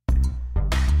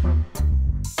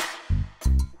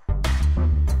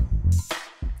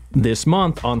This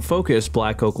month on Focus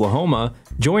Black Oklahoma,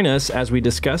 join us as we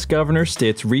discuss Governor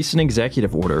Stitt's recent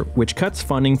executive order, which cuts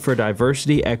funding for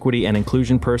diversity, equity, and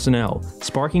inclusion personnel,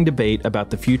 sparking debate about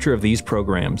the future of these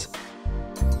programs.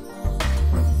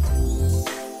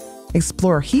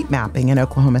 Explore heat mapping in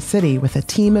Oklahoma City with a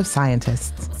team of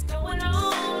scientists.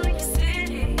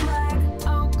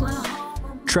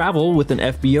 Travel with an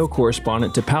FBO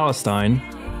correspondent to Palestine.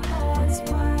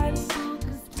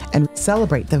 And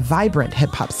celebrate the vibrant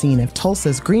hip-hop scene of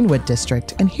Tulsa's Greenwood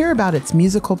District and hear about its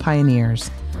musical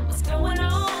pioneers.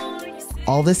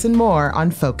 All this and more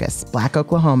on Focus Black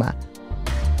Oklahoma.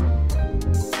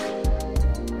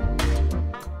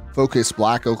 Focus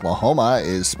Black Oklahoma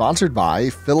is sponsored by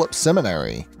Phillips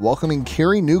Seminary, welcoming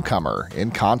Carrie Newcomer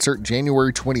in concert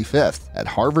January 25th at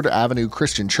Harvard Avenue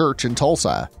Christian Church in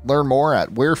Tulsa. Learn more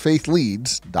at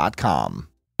wherefaithleads.com.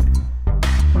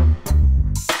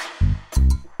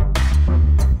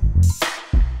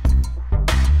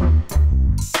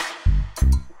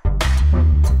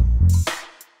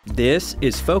 This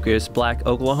is Focus Black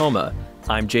Oklahoma.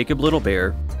 I'm Jacob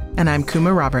Littlebear. And I'm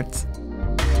Kuma Roberts.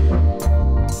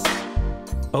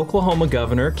 Oklahoma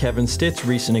Governor Kevin Stitt's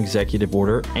recent executive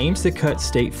order aims to cut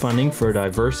state funding for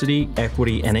diversity,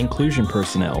 equity, and inclusion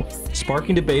personnel,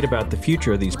 sparking debate about the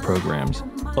future of these programs.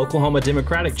 Oklahoma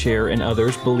Democratic Chair and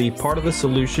others believe part of the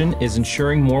solution is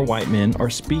ensuring more white men are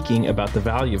speaking about the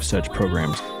value of such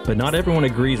programs, but not everyone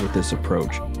agrees with this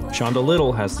approach. Shonda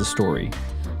Little has the story.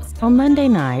 On Monday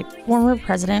night, former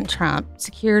President Trump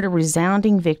secured a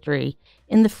resounding victory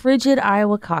in the frigid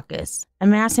Iowa caucus,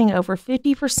 amassing over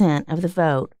 50% of the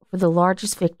vote for the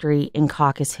largest victory in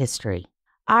caucus history.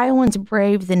 Iowans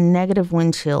braved the negative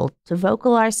wind chill to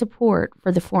vocalize support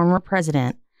for the former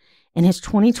president in his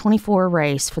 2024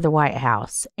 race for the White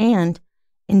House and,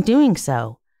 in doing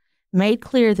so, made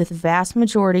clear that the vast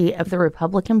majority of the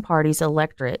Republican Party's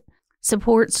electorate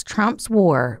supports Trump's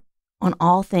war on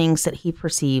all things that he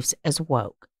perceives as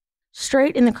woke.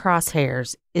 Straight in the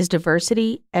crosshairs is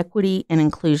diversity, equity, and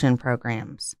inclusion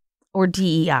programs, or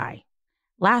DEI.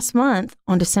 Last month,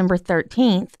 on December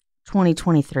 13th,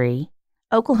 2023,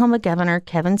 Oklahoma Governor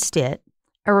Kevin Stitt,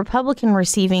 a Republican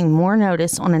receiving more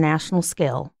notice on a national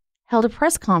scale, held a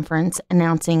press conference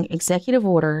announcing Executive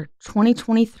Order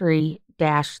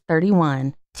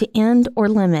 2023-31 to end or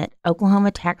limit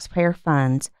Oklahoma taxpayer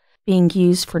funds being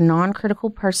used for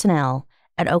non-critical personnel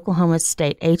at Oklahoma's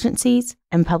state agencies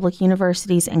and public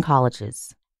universities and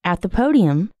colleges. At the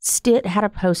podium, Stitt had a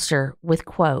poster with,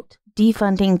 quote,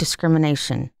 defunding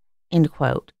discrimination, end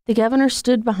quote. The governor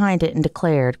stood behind it and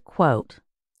declared, quote,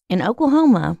 in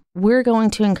Oklahoma, we're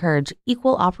going to encourage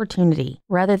equal opportunity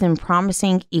rather than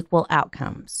promising equal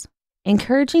outcomes.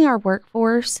 Encouraging our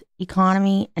workforce,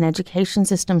 economy, and education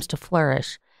systems to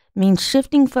flourish means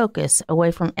shifting focus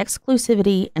away from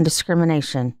exclusivity and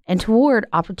discrimination and toward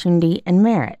opportunity and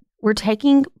merit. We're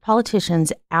taking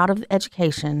politicians out of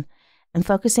education and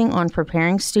focusing on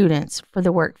preparing students for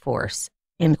the workforce,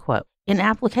 end quote. In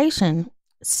application,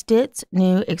 Stitt's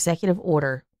new executive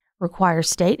order requires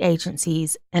state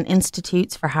agencies and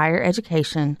institutes for higher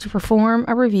education to perform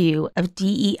a review of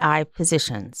DEI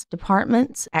positions,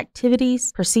 departments,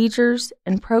 activities, procedures,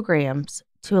 and programs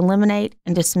to eliminate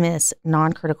and dismiss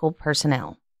non-critical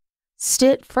personnel.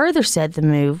 Stitt further said the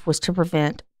move was to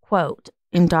prevent, quote,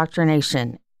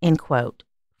 indoctrination, end quote,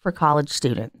 for college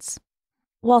students.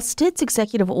 While Stitt's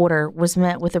executive order was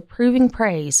met with approving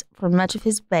praise from much of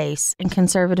his base and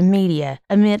conservative media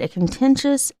amid a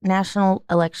contentious national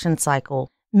election cycle,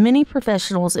 many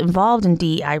professionals involved in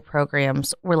DEI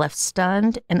programs were left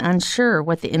stunned and unsure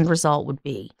what the end result would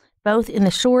be, both in the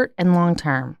short and long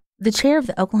term. The chair of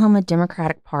the Oklahoma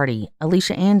Democratic Party,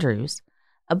 Alicia,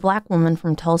 a black woman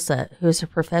from Tulsa who is a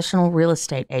professional real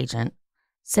estate agent,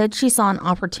 said she saw an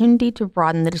opportunity to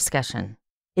broaden the discussion.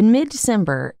 In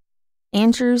mid-December,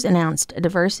 Andrews announced a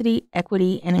diversity,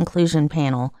 equity, and inclusion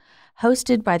panel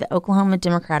hosted by the Oklahoma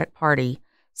Democratic Party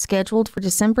scheduled for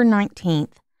December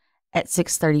 19th at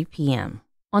 6:30 p.m.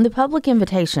 On the public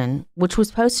invitation, which was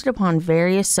posted upon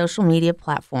various social media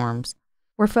platforms,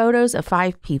 were photos of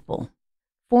 5 people: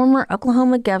 former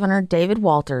Oklahoma Governor David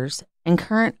Walters and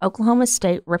current Oklahoma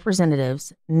State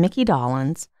Representatives Mickey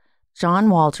Dolenz, John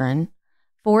Waldron,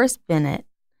 Forrest Bennett,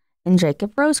 and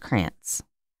Jacob Rosecrants.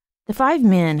 The 5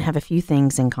 men have a few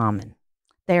things in common.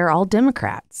 They are all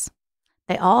Democrats.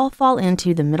 They all fall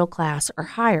into the middle class or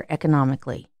higher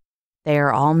economically. They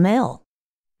are all male.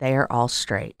 They are all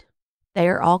straight. They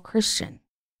are all Christian.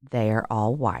 They are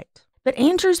all white. But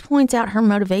Andrews points out her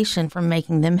motivation for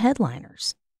making them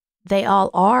headliners. They all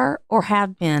are or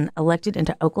have been elected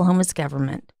into Oklahoma's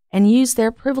government and use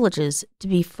their privileges to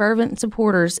be fervent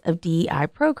supporters of DEI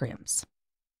programs.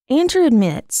 Andrew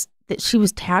admits that she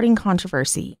was touting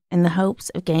controversy in the hopes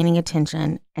of gaining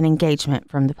attention and engagement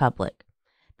from the public,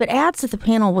 but adds that the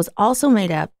panel was also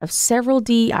made up of several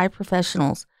DEI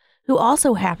professionals who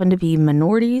also happen to be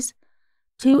minorities,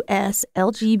 2S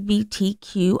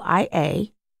LGBTQIA,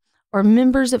 or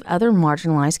members of other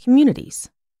marginalized communities.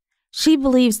 She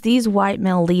believes these white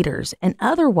male leaders and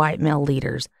other white male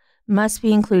leaders must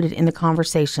be included in the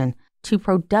conversation to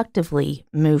productively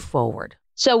move forward.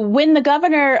 So when the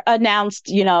governor announced,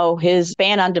 his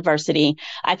ban on diversity,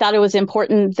 I thought it was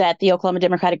important that the Oklahoma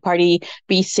Democratic Party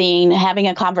be seen having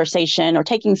a conversation or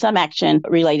taking some action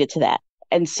related to that.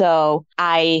 And so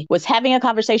I was having a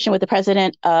conversation with the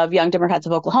president of Young Democrats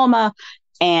of Oklahoma,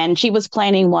 and she was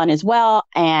planning one as well.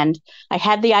 And I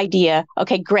had the idea,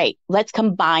 okay, great, let's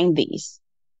combine these,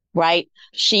 right?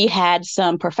 She had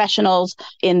some professionals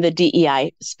in the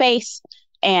DEI space.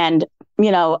 And,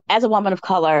 as a woman of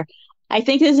color, I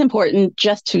think it is important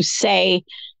just to say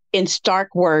in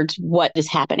stark words what is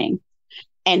happening.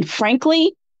 And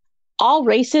frankly, all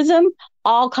racism,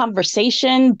 all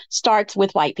conversation starts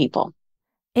with white people.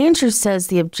 Andrew says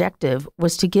the objective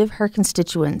was to give her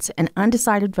constituents and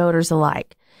undecided voters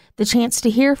alike the chance to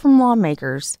hear from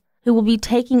lawmakers who will be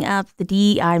taking up the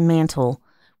DEI mantle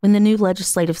when the new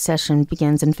legislative session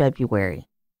begins in February,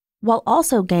 while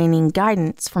also gaining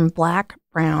guidance from Black,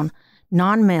 brown,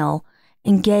 non-male,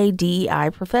 and gay DEI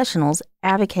professionals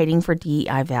advocating for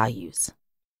DEI values.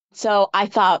 So I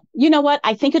thought, you know what?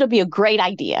 I think it'll be a great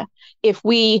idea if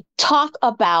we talk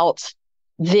about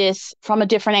this from a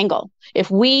different angle.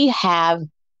 If we have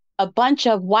a bunch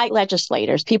of white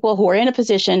legislators, people who are in a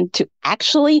position to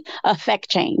actually affect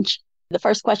change. The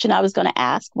first question I was going to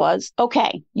ask was,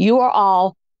 okay, you are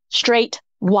all straight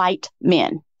white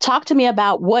men. Talk to me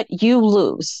about what you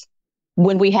lose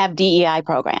when we have DEI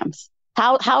programs.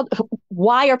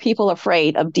 Why are people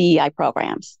afraid of DEI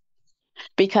programs?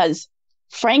 Because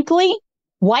frankly,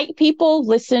 white people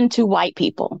listen to white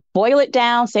people. Boil it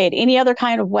down, say it any other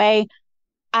kind of way.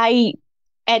 I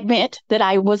admit that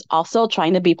I was also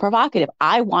trying to be provocative.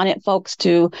 I wanted folks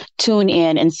to tune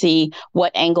in and see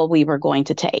what angle we were going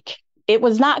to take. It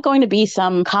was not going to be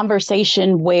some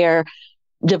conversation where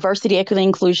diversity, equity,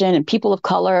 inclusion, and people of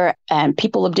color and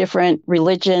people of different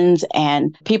religions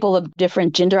and people of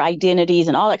different gender identities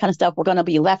and all that kind of stuff were going to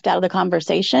be left out of the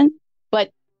conversation.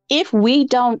 But if we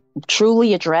don't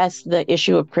truly address the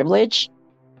issue of privilege,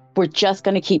 we're just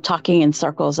going to keep talking in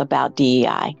circles about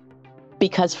DEI.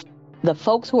 Because the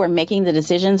folks who are making the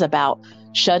decisions about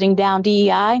shutting down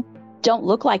DEI don't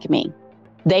look like me.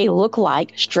 They look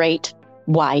like straight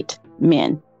white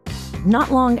men.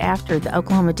 Not long after the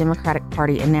Oklahoma Democratic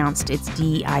Party announced its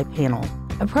DEI panel,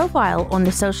 a profile on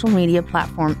the social media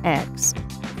platform X,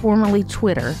 formerly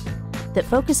Twitter, that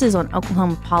focuses on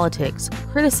Oklahoma politics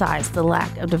criticized the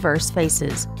lack of diverse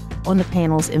faces on the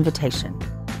panel's invitation.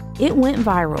 It went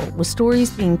viral, with stories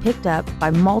being picked up by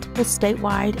multiple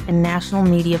statewide and national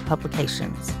media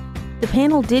publications. The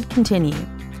panel did continue,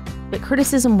 but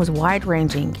criticism was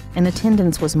wide-ranging and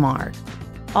attendance was marred.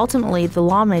 Ultimately, the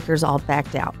lawmakers all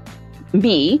backed out.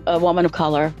 Me, a woman of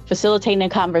color, facilitating a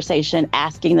conversation,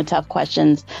 asking the tough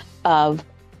questions of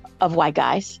white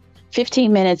guys,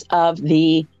 15 minutes of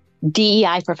the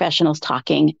DEI professionals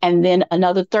talking, and then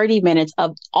another 30 minutes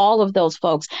of all of those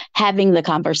folks having the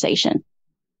conversation.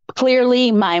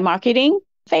 Clearly, my marketing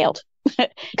failed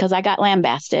because I got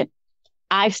lambasted.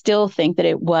 I still think that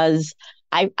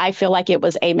I feel like it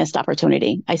was a missed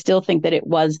opportunity. I still think that it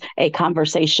was a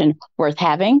conversation worth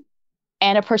having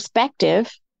and a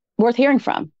perspective worth hearing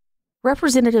from.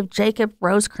 Representative Jacob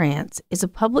Rosecrants is a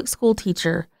public school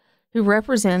teacher who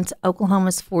represents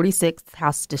Oklahoma's 46th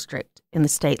House District in the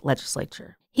state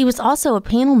legislature. He was also a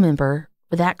panel member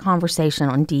for that conversation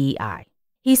on DEI.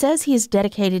 He says he is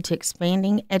dedicated to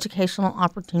expanding educational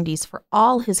opportunities for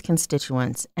all his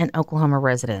constituents and Oklahoma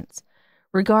residents,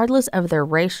 regardless of their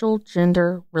racial,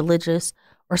 gender, religious,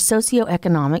 or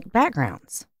socioeconomic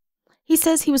backgrounds. He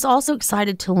says he was also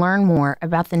excited to learn more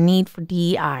about the need for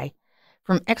DEI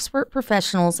from expert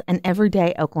professionals and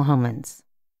everyday Oklahomans.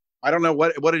 I don't know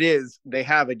what it is they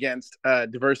have against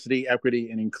diversity,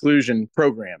 equity, and inclusion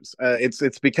programs.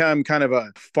 It's become kind of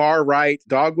a far-right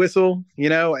dog whistle, I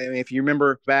mean, if you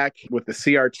remember back with the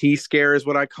CRT scare is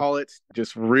what I call it,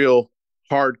 just real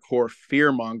hardcore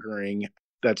fear-mongering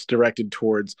that's directed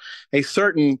towards a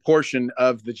certain portion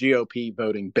of the GOP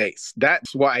voting base.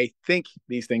 That's why I think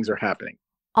these things are happening.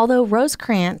 Although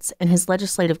Rosecrants and his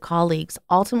legislative colleagues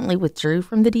ultimately withdrew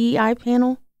from the DEI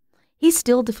panel, he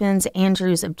still defends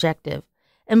Andrew's objective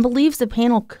and believes the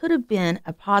panel could have been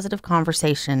a positive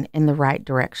conversation in the right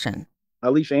direction.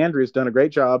 Alicia Andrews done a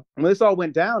great job. When this all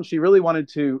went down, she really wanted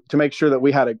to make sure that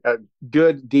we had a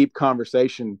good, deep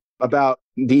conversation about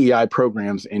DEI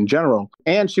programs in general.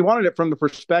 And she wanted it from the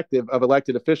perspective of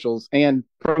elected officials and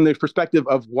from the perspective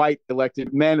of white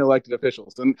men elected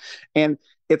officials. And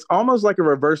it's almost like a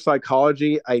reverse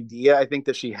psychology idea, I think,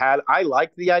 that she had. I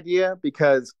liked the idea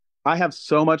because I have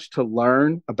so much to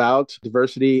learn about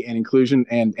diversity and inclusion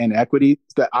and equity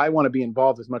that I want to be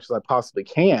involved as much as I possibly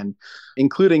can,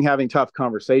 including having tough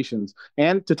conversations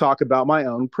and to talk about my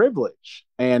own privilege.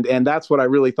 And that's what I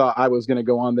really thought I was going to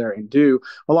go on there and do,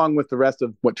 along with the rest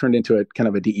of what turned into a kind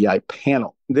of a DEI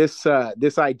panel. This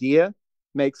idea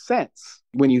makes sense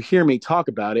when you hear me talk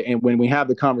about it. And when we have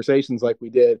the conversations like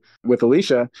we did with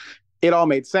Alicia, it all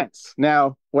made sense.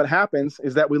 Now, what happens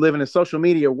is that we live in a social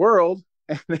media world.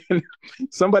 And then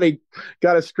somebody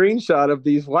got a screenshot of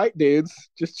these white dudes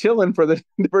just chilling for the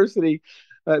diversity,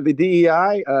 the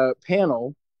DEI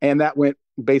panel, and that went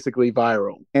basically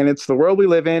viral. And it's the world we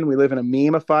live in. We live in a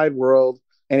meme-ified world,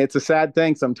 and it's a sad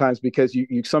thing sometimes because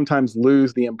you sometimes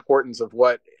lose the importance of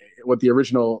what the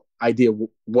original idea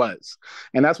was,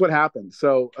 and that's what happened.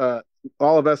 So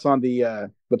all of us on the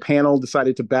panel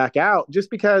decided to back out just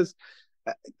because.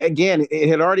 Again, it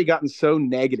had already gotten so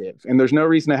negative, and there's no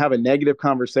reason to have a negative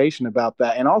conversation about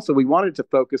that. And also, we wanted to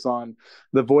focus on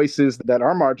the voices that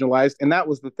are marginalized, and that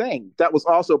was the thing. That was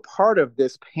also part of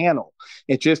this panel.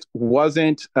 It just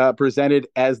wasn't presented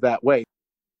as that way.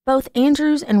 Both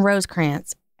Andrews and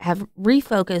Rosecrants have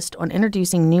refocused on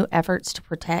introducing new efforts to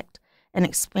protect and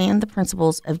expand the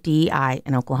principles of DEI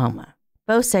in Oklahoma.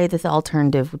 Both say that the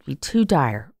alternative would be too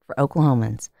dire for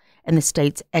Oklahomans and the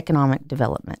state's economic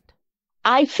development.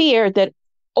 I fear that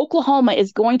Oklahoma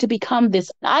is going to become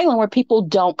this island where people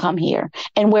don't come here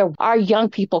and where our young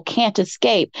people can't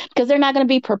escape because they're not going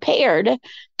to be prepared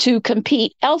to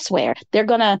compete elsewhere. They're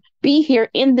going to be here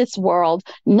in this world,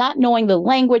 not knowing the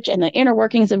language and the inner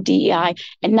workings of DEI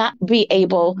and not be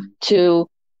able to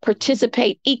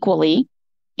participate equally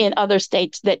in other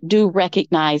states that do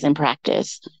recognize and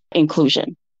practice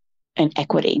inclusion and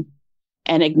equity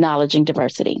and acknowledging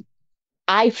diversity.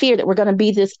 I fear that we're going to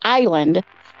be this island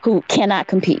who cannot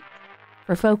compete.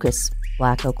 For Focus,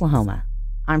 Black Oklahoma,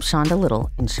 I'm Shonda Little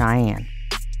in Cheyenne.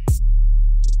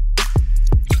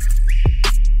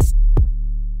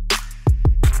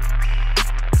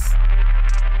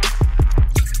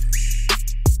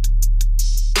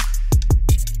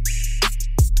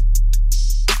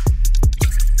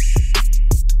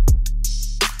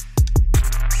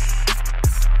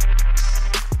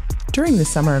 During the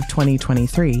summer of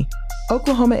 2023,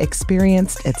 Oklahoma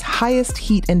experienced its highest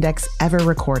heat index ever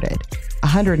recorded,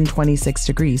 126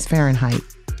 degrees Fahrenheit.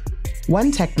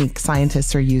 One technique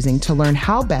scientists are using to learn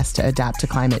how best to adapt to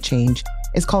climate change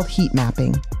is called heat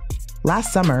mapping.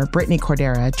 Last summer, Britny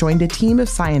Cordera joined a team of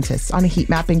scientists on a heat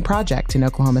mapping project in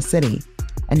Oklahoma City,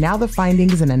 and now the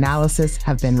findings and analysis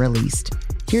have been released.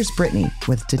 Here's Britny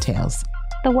with details.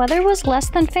 The weather was less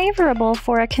than favorable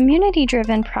for a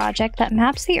community-driven project that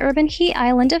maps the urban heat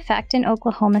island effect in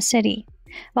Oklahoma City.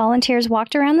 Volunteers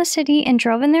walked around the city and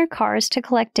drove in their cars to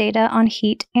collect data on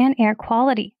heat and air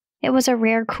quality. It was a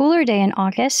rare cooler day in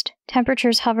August.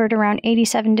 Temperatures hovered around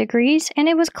 87 degrees, and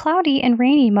it was cloudy and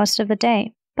rainy most of the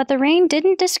day. But the rain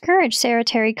didn't discourage Sarah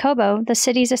Terry-Cobo, the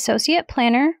city's associate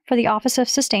planner for the Office of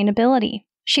Sustainability.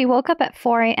 She woke up at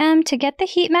 4 a.m. to get the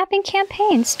heat mapping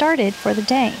campaign started for the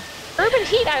day. Urban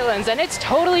heat islands, and it's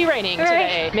totally raining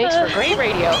today. Makes for great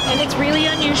radio. And it's really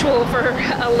unusual for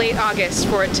a late August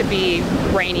for it to be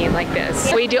rainy like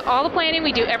this. We do all the planning,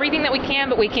 we do everything that we can,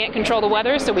 but we can't control the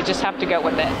weather, so we just have to go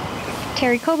with it.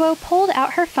 Terry-Cobo pulled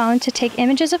out her phone to take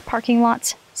images of parking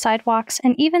lots, sidewalks,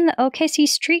 and even the OKC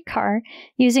streetcar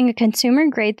using a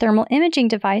consumer-grade thermal imaging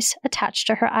device attached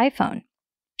to her iPhone.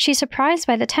 She's surprised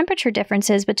by the temperature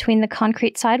differences between the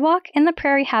concrete sidewalk and the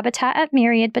prairie habitat at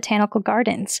Myriad Botanical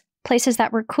Gardens. Places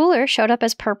that were cooler showed up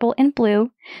as purple and blue,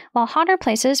 while hotter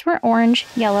places were orange,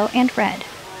 yellow, and red.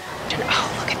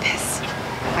 Oh, look at this.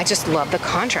 I just love the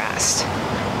contrast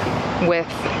with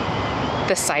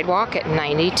the sidewalk at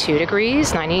 92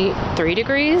 degrees, 93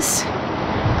 degrees,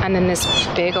 and then this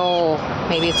big old,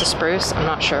 maybe it's a spruce, I'm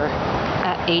not sure,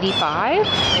 at 85.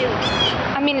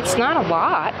 I mean, it's not a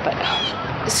lot, but...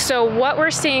 So what we're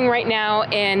seeing right now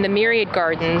in the Myriad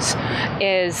Gardens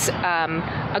is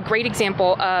a great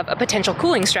example of a potential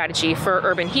cooling strategy for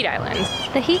urban heat islands.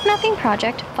 The heat mapping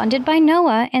project, funded by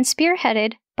NOAA and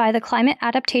spearheaded by the Climate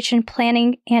Adaptation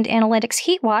Planning and Analytics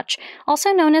Heat Watch,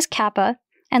 also known as CAPA,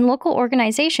 and local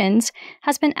organizations,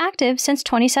 has been active since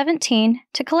 2017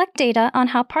 to collect data on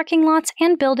how parking lots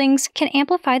and buildings can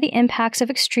amplify the impacts of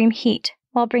extreme heat,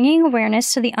 while bringing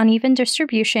awareness to the uneven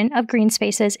distribution of green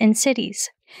spaces in cities.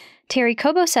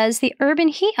 Terry-Cobo says the urban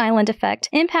heat island effect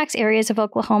impacts areas of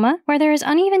Oklahoma where there is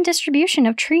uneven distribution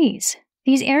of trees.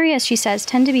 These areas, she says,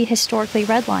 tend to be historically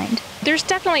redlined. There's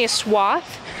definitely a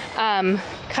swath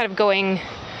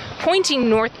pointing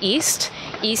northeast,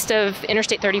 east of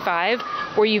Interstate 35,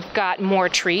 where you've got more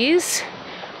trees,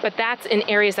 but that's in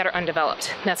areas that are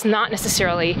undeveloped. That's not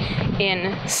necessarily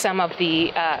in some of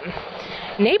the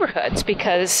neighborhoods,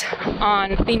 because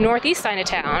on the northeast side of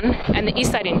town and the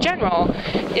east side in general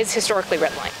is historically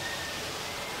redlined.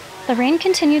 The rain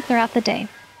continued throughout the day.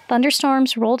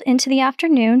 Thunderstorms rolled into the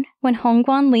afternoon when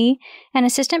Hongwan Li, an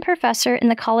assistant professor in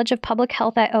the College of Public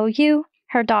Health at OU,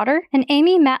 her daughter, and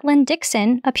Amy Matlin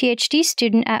Dixon, a PhD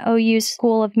student at OU's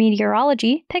School of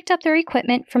Meteorology, picked up their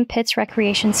equipment from Pitt's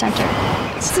Recreation Center.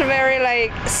 It's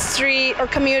very street or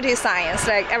community science,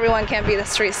 everyone can be the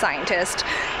street scientist.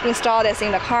 Install this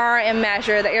in the car and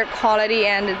measure the air quality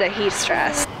and the heat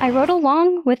stress. I rode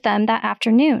along with them that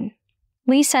afternoon.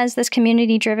 Lee says this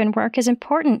community-driven work is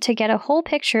important to get a whole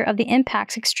picture of the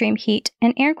impacts extreme heat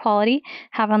and air quality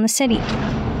have on the city.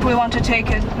 We want to take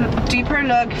a deeper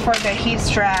look for the heat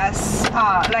stress,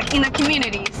 in the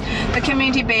communities. The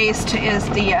community-based is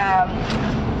the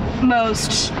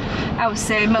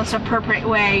most appropriate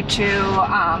way to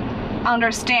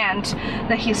understand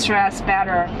the heat stress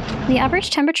better. The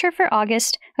average temperature for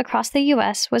August across the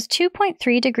U.S. was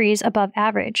 2.3 degrees above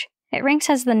average. It ranks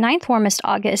as the 9th warmest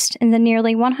August in the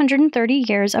nearly 130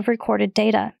 years of recorded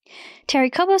data.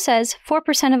 Terry-Cobo says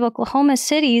 4% of Oklahoma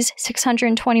City's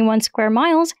 621 square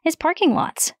miles is parking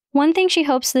lots. One thing she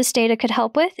hopes this data could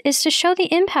help with is to show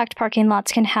the impact parking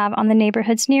lots can have on the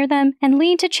neighborhoods near them and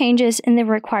lead to changes in the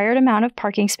required amount of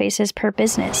parking spaces per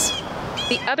business.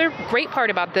 The other great part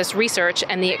about this research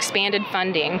and the expanded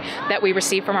funding that we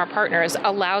receive from our partners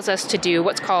allows us to do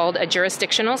what's called a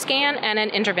jurisdictional scan and an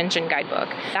intervention guidebook.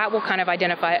 That will kind of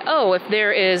identify, if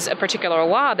there is a particular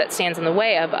law that stands in the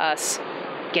way of us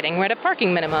getting rid of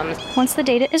parking minimums. Once the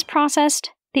data is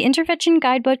processed, the intervention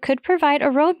guidebook could provide a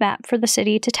roadmap for the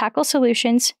city to tackle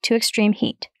solutions to extreme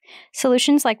heat.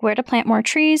 Solutions like where to plant more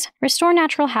trees, restore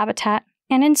natural habitat,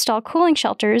 and install cooling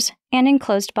shelters and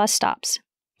enclosed bus stops.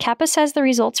 CAPA says the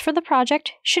results for the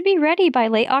project should be ready by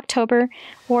late October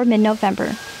or mid-November.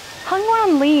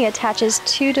 Hongwan Li attaches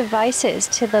 2 devices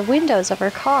to the windows of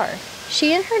her car.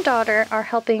 She and her daughter are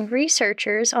helping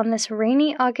researchers on this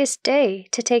rainy August day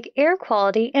to take air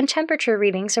quality and temperature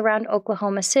readings around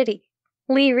Oklahoma City.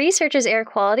 Li researches air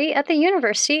quality at the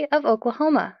University of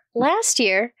Oklahoma. Last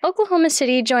year, Oklahoma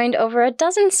City joined over a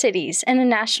dozen cities in a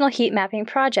national heat mapping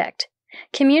project.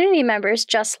 Community members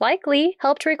just like Lee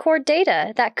helped record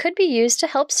data that could be used to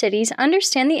help cities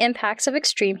understand the impacts of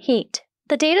extreme heat.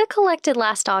 The data collected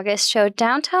last August showed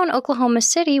downtown Oklahoma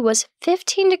City was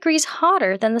 15 degrees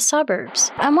hotter than the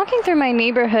suburbs. I'm walking through my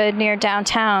neighborhood near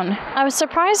downtown. I was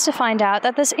surprised to find out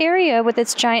that this area with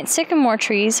its giant sycamore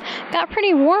trees got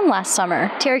pretty warm last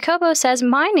summer. Terry-Cobo says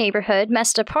my neighborhood,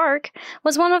 Mesta Park,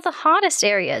 was one of the hottest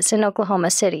areas in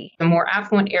Oklahoma City. A more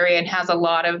affluent area and has a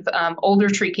lot of older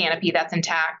tree canopy that's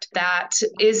intact. That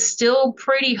is still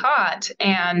pretty hot,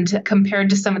 and compared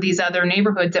to some of these other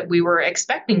neighborhoods that we were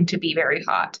expecting to be very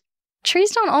hot.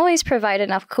 Trees don't always provide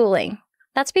enough cooling.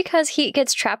 That's because heat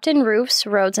gets trapped in roofs,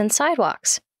 roads, and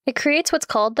sidewalks. It creates what's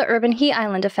called the urban heat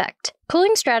island effect.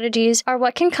 Cooling strategies are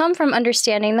what can come from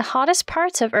understanding the hottest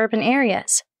parts of urban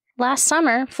areas. Last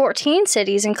summer, 14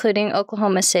 cities, including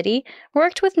Oklahoma City,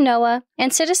 worked with NOAA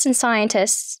and citizen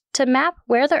scientists to map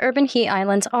where the urban heat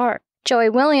islands are. Joey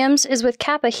Williams is with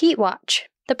CAPA Heat Watch.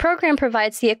 The program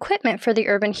provides the equipment for the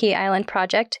Urban Heat Island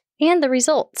project and the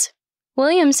results.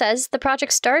 Williams says the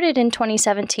project started in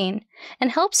 2017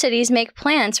 and helps cities make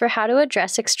plans for how to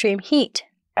address extreme heat.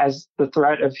 As the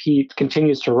threat of heat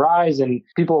continues to rise and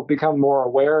people become more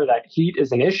aware that heat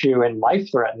is an issue and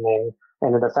life-threatening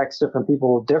and it affects different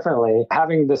people differently,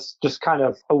 having this just kind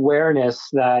of awareness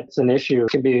that it's an issue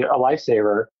can be a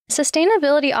lifesaver.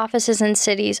 Sustainability offices in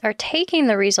cities are taking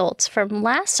the results from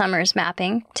last summer's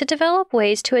mapping to develop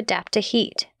ways to adapt to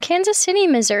heat. Kansas City,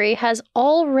 Missouri has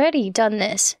already done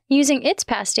this, using its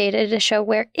past data to show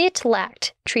where it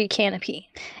lacked tree canopy.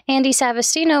 Andy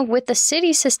Savastino with the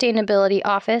city's Sustainability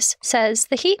Office says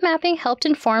the heat mapping helped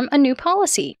inform a new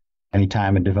policy.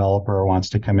 Anytime a developer wants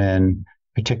to come in,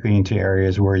 particularly into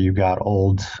areas where you've got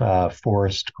old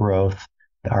forest growth,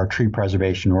 our tree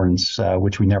preservation ordinance,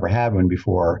 which we never had one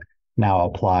before, now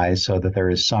applies so that there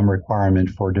is some requirement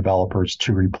for developers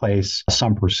to replace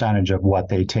some percentage of what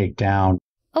they take down.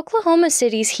 Oklahoma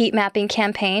City's heat mapping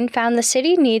campaign found the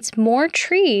city needs more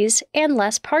trees and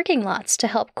less parking lots to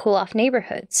help cool off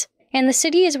neighborhoods. And the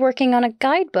city is working on a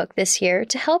guidebook this year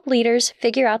to help leaders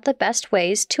figure out the best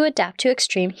ways to adapt to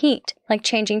extreme heat, like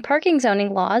changing parking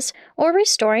zoning laws or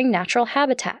restoring natural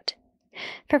habitat.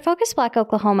 For Focus Black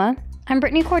Oklahoma, I'm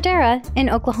Britny Cordera in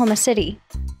Oklahoma City.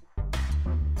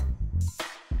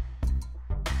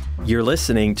 You're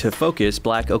listening to Focus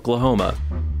Black Oklahoma.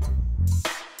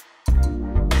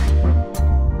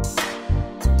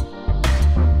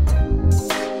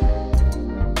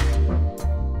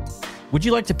 Would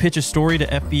you like to pitch a story to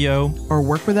FBO? Or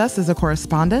work with us as a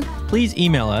correspondent? Please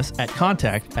email us at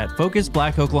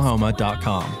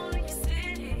contact@focusblackoklahoma.com.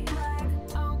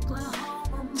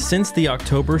 Since the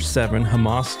October 7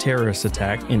 Hamas terrorist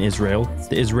attack in Israel,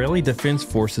 the Israeli Defense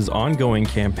Forces' ongoing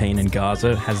campaign in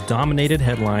Gaza has dominated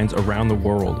headlines around the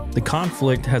world. The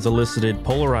conflict has elicited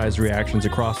polarized reactions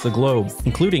across the globe,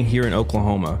 including here in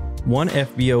Oklahoma. One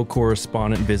FBO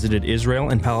correspondent visited Israel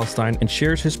and Palestine and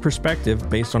shares his perspective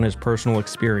based on his personal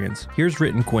experience. Here's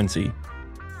Written Quincy.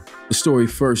 The story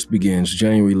first begins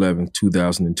January 11,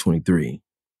 2023.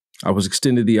 I was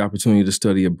extended the opportunity to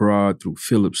study abroad through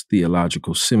Phillips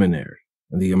Theological Seminary,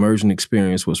 and the immersion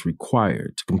experience was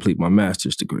required to complete my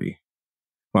master's degree.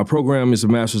 My program is a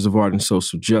Master's of Art in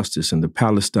Social Justice, and the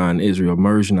Palestine-Israel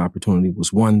immersion opportunity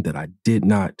was one that I did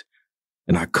not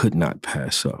and I could not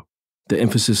pass up. The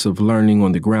emphasis of learning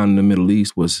on the ground in the Middle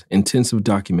East was intensive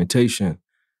documentation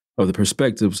of the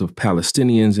perspectives of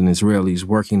Palestinians and Israelis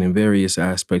working in various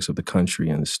aspects of the country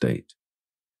and the state.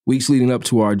 Weeks leading up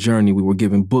to our journey, we were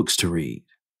given books to read,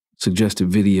 suggested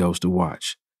videos to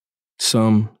watch,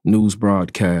 some news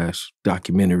broadcasts,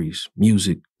 documentaries,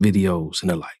 music, videos, and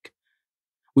the like.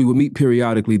 We would meet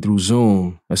periodically through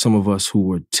Zoom, as some of us who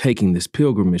were taking this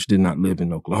pilgrimage did not live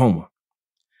in Oklahoma.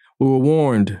 We were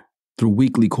warned through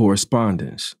weekly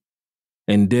correspondence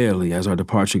and daily as our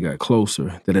departure got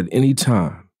closer that at any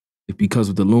time, if because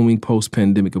of the looming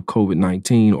post-pandemic of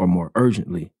COVID-19 or more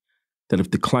urgently, that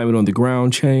if the climate on the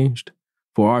ground changed,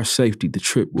 for our safety, the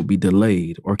trip would be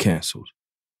delayed or canceled.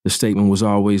 The statement was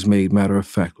always made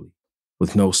matter-of-factly,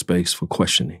 with no space for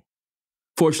questioning.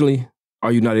 Fortunately,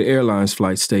 our United Airlines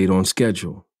flight stayed on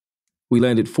schedule. We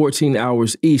landed 14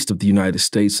 hours east of the United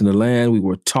States in the land we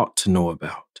were taught to know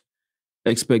about.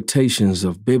 Expectations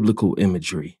of biblical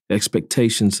imagery,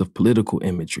 expectations of political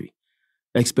imagery,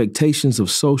 expectations of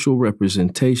social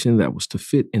representation that was to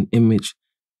fit an image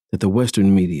that the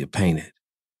Western media painted.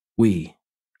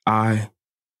 I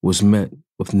was met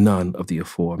with none of the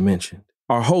aforementioned.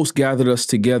 Our host gathered us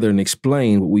together and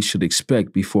explained what we should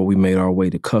expect before we made our way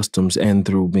to customs and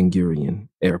through Ben Gurion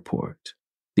Airport.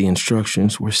 The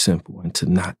instructions were simple and to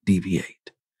not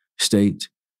deviate. State,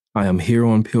 I am here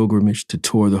on pilgrimage to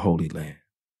tour the Holy Land,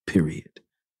 period.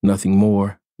 Nothing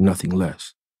more, nothing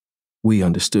less. We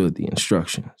understood the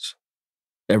instructions.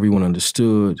 Everyone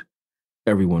understood,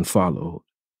 everyone followed.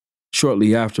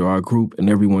 Shortly after, our group and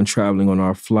everyone traveling on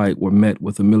our flight were met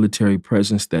with a military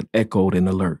presence that echoed an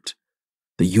alert.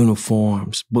 The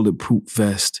uniforms, bulletproof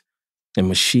vests, and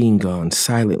machine guns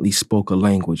silently spoke a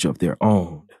language of their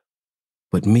own.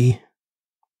 But me,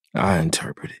 I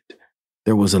interpreted.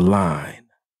 There was a line.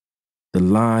 The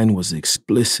line was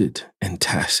explicit and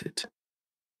tacit.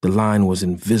 The line was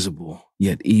invisible,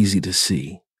 yet easy to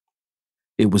see.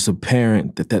 It was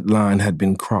apparent that that line had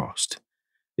been crossed.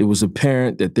 It was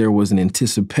apparent that there was an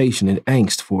anticipation and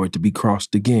angst for it to be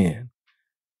crossed again.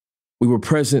 We were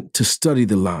present to study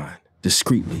the line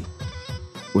discreetly,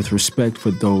 with respect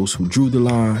for those who drew the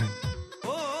line,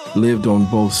 lived on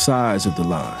both sides of the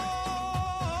line,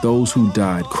 those who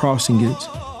died crossing it,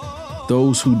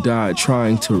 those who died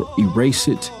trying to erase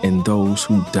it, and those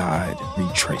who died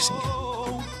retracing it.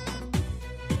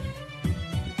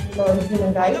 For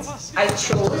human rights, I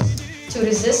chose to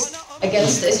resist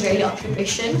against the Israeli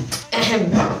occupation,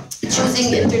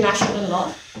 choosing international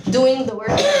law, doing the work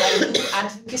that I do,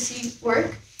 advocacy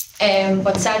work.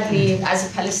 But sadly, as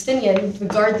a Palestinian,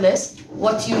 regardless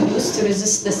what you use to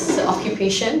resist this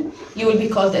occupation, you will be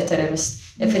called a terrorist.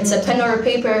 If it's a pen or a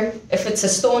paper, if it's a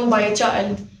stone by a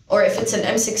child, or if it's an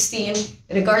M16,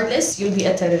 regardless, you'll be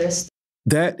a terrorist.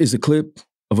 That is a clip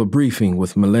of a briefing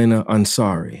with Milena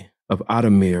Ansari of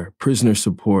Adamir Prisoner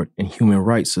Support and Human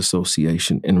Rights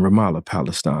Association in Ramallah,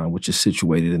 Palestine, which is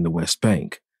situated in the West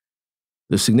Bank.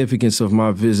 The significance of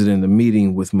my visit and the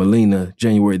meeting with Milena,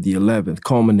 January the 11th,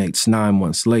 culminates 9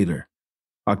 months later,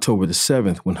 October the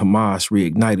 7th, when Hamas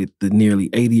reignited the nearly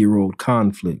 80-year-old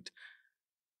conflict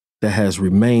that has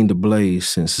remained ablaze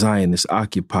since Zionists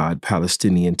occupied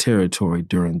Palestinian territory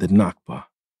during the Nakba,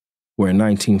 where in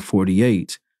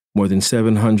 1948, More than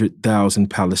 700,000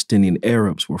 Palestinian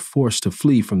Arabs were forced to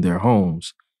flee from their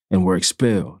homes and were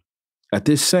expelled. At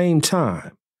this same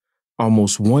time,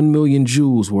 almost 1 million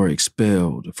Jews were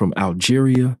expelled from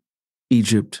Algeria,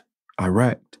 Egypt,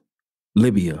 Iraq,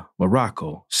 Libya,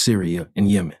 Morocco, Syria, and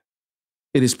Yemen.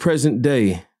 It is present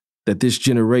day that this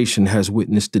generation has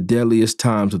witnessed the deadliest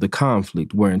times of the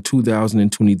conflict, where in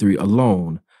 2023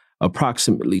 alone,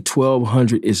 approximately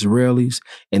 1,200 Israelis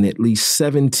and at least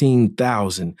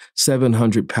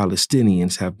 17,700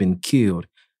 Palestinians have been killed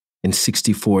in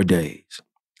 64 days,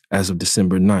 as of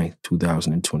December 9th,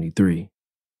 2023.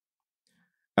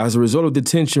 As a result of the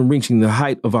tension reaching the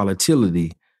height of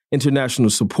volatility,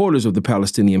 international supporters of the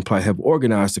Palestinian plight have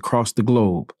organized across the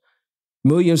globe.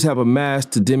 Millions have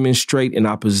amassed to demonstrate in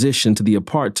opposition to the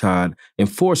apartheid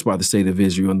enforced by the State of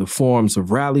Israel in the forms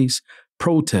of rallies,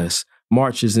 protests,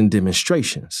 marches, and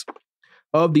demonstrations.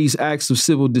 Of these acts of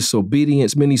civil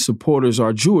disobedience, many supporters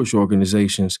are Jewish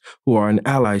organizations who are in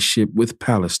allyship with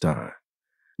Palestine.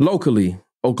 Locally,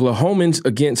 Oklahomans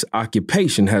Against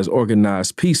Occupation has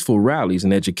organized peaceful rallies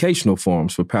and educational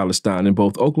forums for Palestine in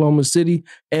both Oklahoma City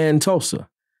and Tulsa.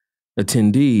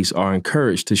 Attendees are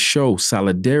encouraged to show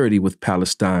solidarity with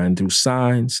Palestine through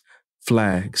signs,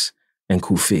 flags, and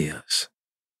kufias.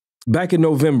 Back in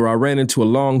November, I ran into a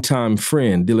longtime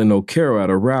friend, Dylan O'Carroll,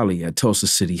 at a rally at Tulsa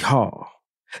City Hall.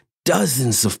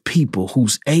 Dozens of people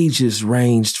whose ages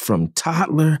ranged from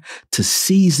toddler to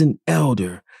seasoned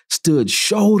elder stood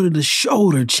shoulder to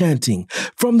shoulder chanting,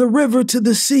 "From the river to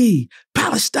the sea,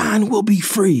 Palestine will be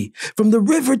free. From the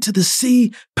river to the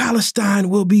sea, Palestine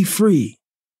will be free."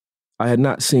 I had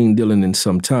not seen Dylan in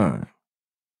some time.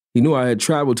 He knew I had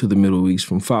traveled to the Middle East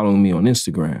from following me on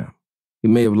Instagram. He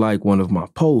may have liked one of my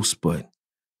posts, but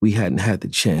we hadn't had the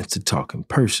chance to talk in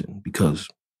person because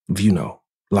of,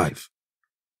 life.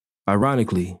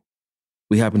 Ironically,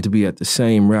 we happened to be at the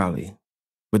same rally,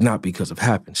 but not because of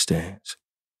happenstance.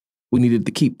 We needed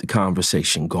to keep the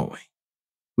conversation going.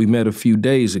 We met a few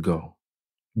days ago.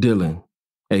 Dylan,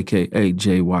 a.k.a.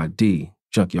 JYD,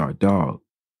 Junkyard Dog,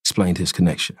 explained his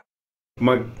connection.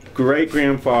 My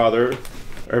great-grandfather,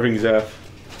 Irving Zeff,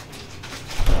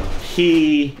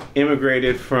 he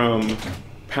immigrated from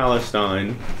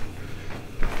Palestine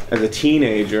as a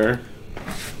teenager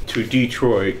to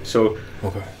Detroit. So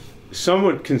some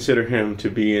would consider him to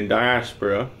be in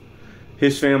diaspora.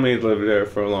 His family had lived there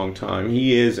for a long time.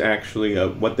 He is actually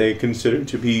what they consider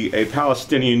to be a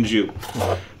Palestinian Jew,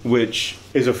 which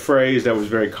is a phrase that was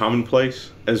very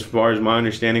commonplace as far as my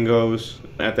understanding goes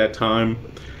at that time.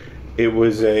 It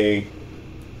was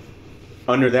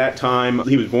under that time,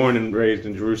 he was born and raised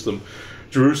in Jerusalem.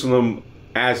 Jerusalem,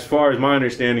 as far as my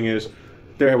understanding is,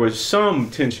 there was some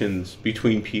tensions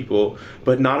between people,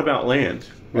 but not about land.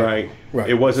 Right.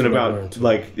 It wasn't about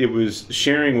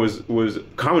sharing was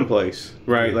commonplace,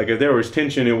 right? Like if there was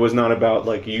tension, it was not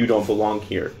about you don't belong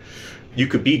here. You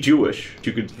could be Jewish.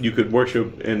 You could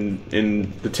worship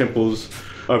in the temples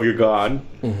of your God,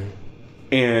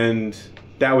 and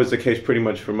that was the case pretty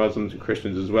much for Muslims and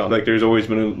Christians as well. There's always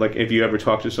been if you ever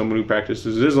talk to someone who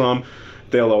practices Islam,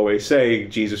 they'll always say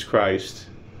Jesus Christ,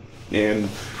 and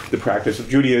the practice of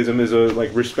Judaism is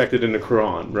respected in the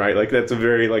Quran, right? That's a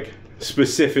very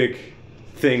specific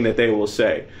thing that they will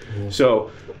say. So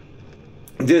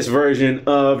this version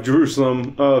of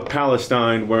Jerusalem, of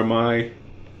Palestine, where my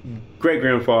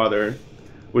great-grandfather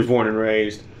was born and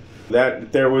raised,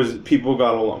 that there was people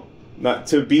got along. Not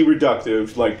to be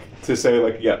reductive, to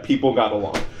say people got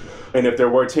along. And if there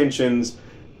were tensions,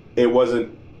 it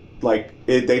wasn't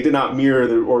they did not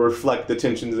mirror or reflect the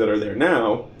tensions that are there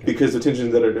now, because the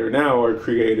tensions that are there now are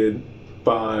created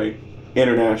by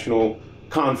international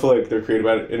conflict, they're created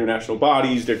by international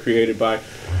bodies, they're created by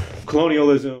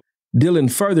colonialism.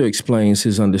 Dylan further explains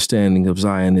his understanding of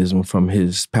Zionism from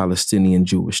his Palestinian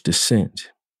Jewish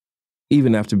descent,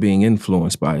 even after being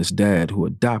influenced by his dad, who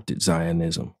adopted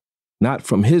Zionism, not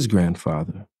from his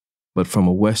grandfather, but from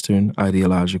a Western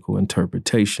ideological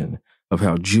interpretation of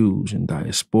how Jews and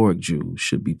diasporic Jews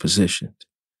should be positioned.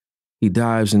 He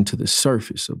dives into the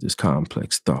surface of this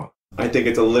complex thought. I think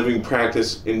it's a living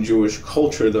practice in Jewish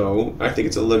culture, though. I think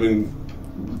it's a living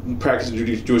practice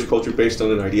in Jewish culture based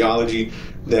on an ideology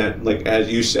that,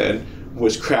 as you said,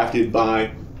 was crafted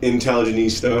by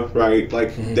intelligentsia, right?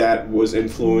 That was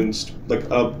influenced,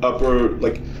 upper,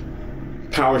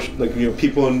 power,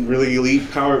 people in really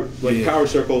elite power, power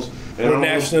circles. And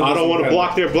I don't want to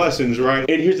block their blessings, right?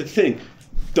 And here's the thing.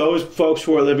 those folks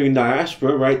who are living in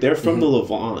diaspora, right, they're from the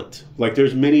Levant. Like,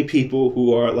 there's many people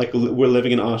who are, like, we're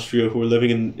living in Austria, who are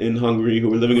living in Hungary,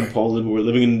 who are living in Poland, who are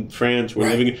living in France, who are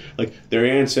living in, like, their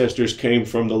ancestors came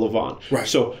from the Levant. Right.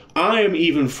 So I am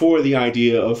even for the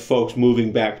idea of folks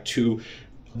moving back to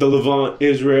the Levant,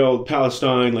 Israel,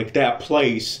 Palestine, like, that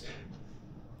place.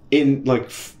 In like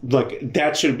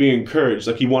that should be encouraged.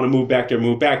 Like, you want to move back there,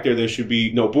 move back there. There should be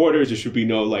no borders. There should be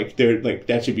no, like,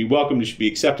 that should be welcomed. It should be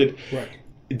accepted. Right.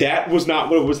 That was not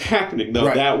what was happening, though.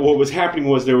 Right. What was happening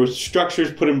was there were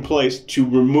structures put in place to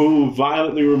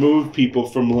violently remove people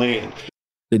from land.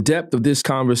 The depth of this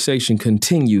conversation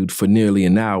continued for nearly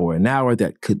an hour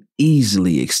that could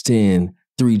easily extend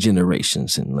 3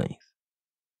 generations in length.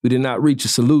 We did not reach a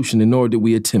solution, and nor did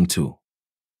we attempt to.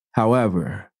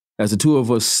 However, as the two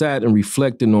of us sat and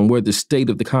reflected on where the state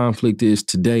of the conflict is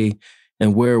today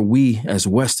and where we, as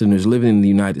Westerners living in the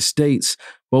United States,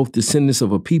 both descendants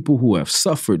of a people who have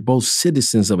suffered, both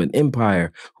citizens of an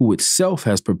empire who itself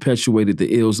has perpetuated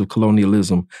the ills of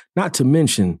colonialism, not to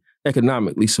mention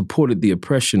economically supported the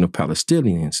oppression of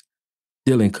Palestinians,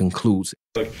 Dylan concludes.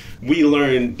 Like, we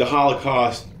learned the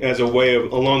Holocaust as a way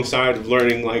of, alongside of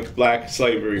learning, like, black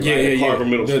slavery, at Harvard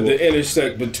Middle School. The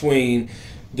intersect between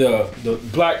the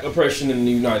black oppression in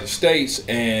the United States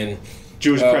and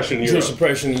Jewish oppression in Europe. Jewish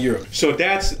oppression in Europe. So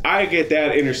I get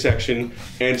that intersection,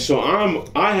 and so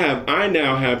I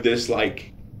now have this,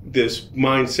 like, this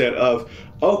mindset of,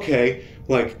 okay,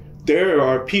 like, there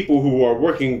are people who are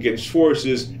working against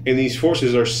forces, and these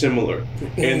forces are similar,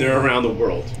 and they're around the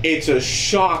world. It's a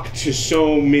shock to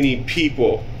so many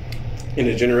people in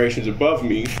the generations above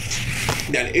me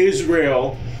that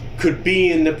Israel could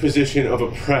be in the position of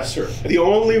oppressor. The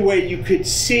only way you could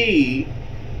see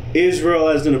Israel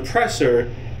as an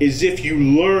oppressor is if you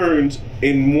learned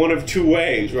in one of 2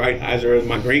 ways, right? Either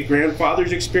my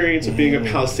great-grandfather's experience of being a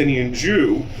Palestinian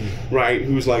Jew, right,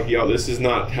 who's like, yo, this is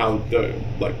not how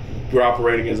we're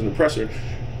operating as an oppressor,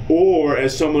 or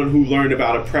as someone who learned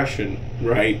about oppression,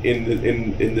 right,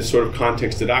 in the sort of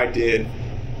context that I did,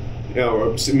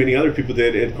 or many other people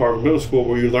did at Harvard Middle School,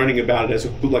 where you're learning about it as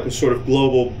a sort of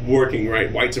global working,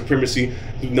 right? White supremacy,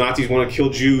 Nazis want to kill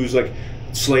Jews, like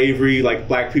slavery, like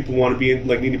black people want to be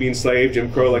need to be enslaved, Jim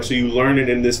Crow, like, so you learn it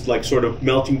in this, like, sort of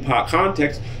melting pot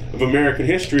context of American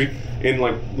history, and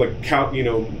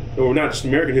or not just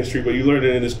American history, but you learn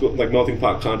it in this, like, melting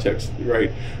pot context,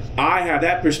 right? I have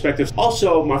that perspective.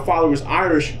 Also, my father was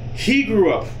Irish. He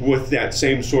grew up with that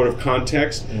same sort of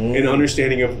context and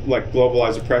understanding of, like,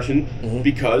 globalized oppression,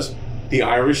 because the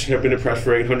Irish have been oppressed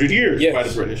for 800 years by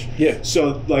the British. Yeah.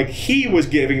 So, like, he was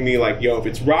giving me, like, yo, if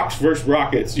it's rocks versus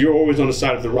rockets, you're always on the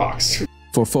side of the rocks.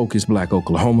 For Focus Black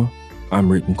Oklahoma, I'm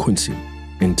Riton Quincy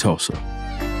in Tulsa.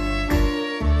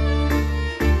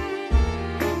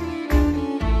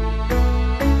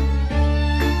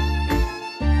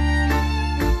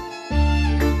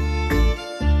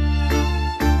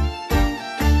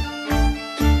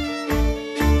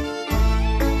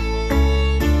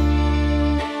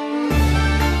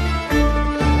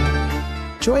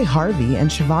 Joy Harvey and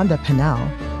Shonda Pennell,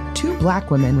 2 Black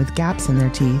women with gaps in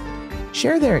their teeth,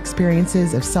 share their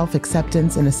experiences of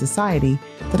self-acceptance in a society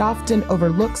that often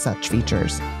overlooks such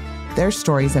features. Their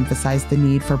stories emphasize the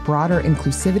need for broader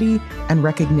inclusivity and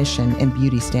recognition in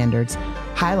beauty standards,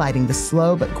 highlighting the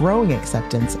slow but growing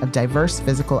acceptance of diverse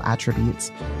physical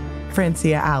attributes.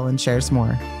 Francia Allen shares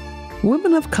more.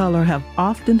 Women of color have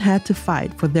often had to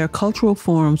fight for their cultural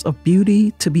forms of beauty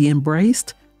to be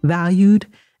embraced, valued,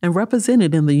 and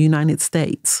represented in the United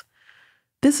States.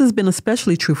 This has been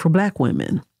especially true for Black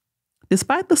women.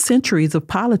 Despite the centuries of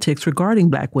politics regarding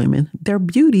Black women, their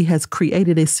beauty has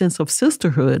created a sense of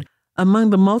sisterhood among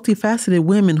the multifaceted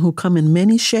women who come in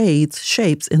many shades,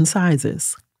 shapes, and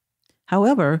sizes.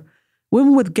 However,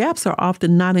 women with gaps are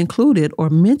often not included or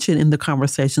mentioned in the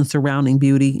conversation surrounding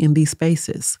beauty in these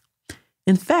spaces.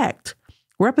 In fact,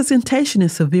 representation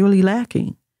is severely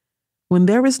lacking. When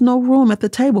there is no room at the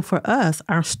table for us,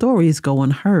 our stories go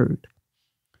unheard.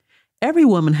 Every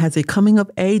woman has a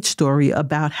coming-of-age story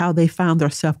about how they found their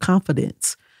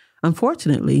self-confidence.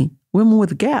 Unfortunately, women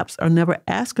with gaps are never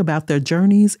asked about their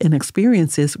journeys and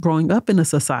experiences growing up in a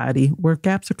society where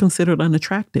gaps are considered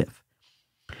unattractive.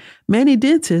 Many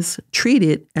dentists treat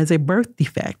it as a birth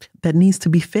defect that needs to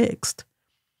be fixed.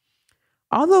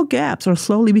 Although gaps are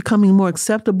slowly becoming more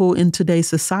acceptable in today's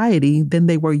society than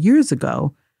they were years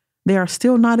ago, they are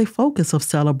still not a focus of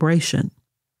celebration.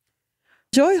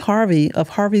 Joy Harvey of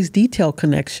Harvey's Detail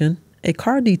Connection, a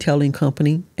car detailing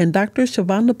company, and Dr.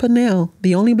 Shonda Pennell,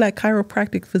 the only Black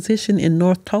chiropractic physician in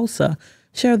North Tulsa,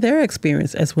 share their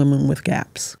experience as women with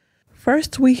gaps.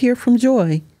 First, we hear from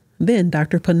Joy, then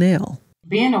Dr. Pennell.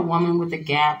 Being a woman with a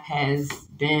gap has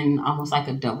been almost like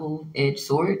a double-edged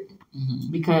sword,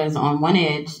 because on one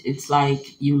edge, it's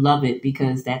like you love it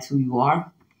because that's who you are.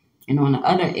 And on the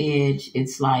other edge,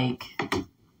 it's like,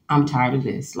 I'm tired of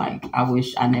this. Like, I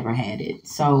wish I never had it.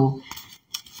 So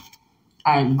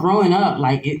growing up,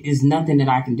 like, it is nothing that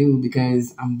I can do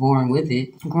because I'm born with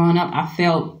it. Growing up, I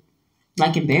felt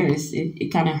like embarrassed.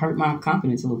 It kind of hurt my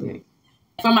confidence a little bit.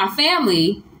 For my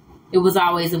family, it was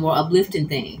always a more uplifting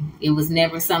thing. It was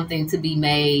never something to be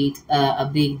made a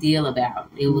big deal about.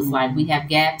 It was like, we have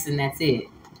gaps and that's it.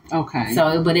 Okay.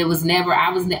 So, but it was never,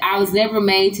 I was never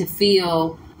made to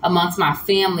feel amongst my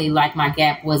family like my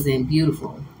gap wasn't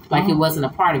beautiful, like it wasn't a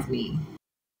part of me.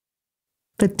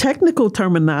 The technical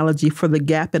terminology for the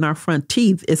gap in our front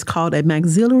teeth is called a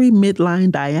maxillary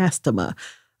midline diastema,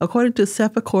 according to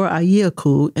Sefakor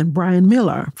Ayeku and Brian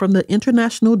Miller from the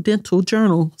International Dental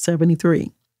Journal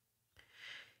 73.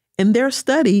 In their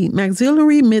study,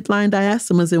 maxillary midline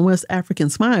diastemas in West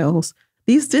African smiles,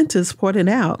 these dentists pointed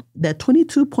out that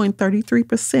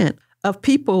 22.33% of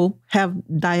people have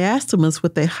diastemas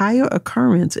with a higher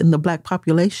occurrence in the Black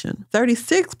population.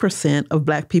 36% of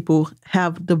Black people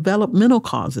have developmental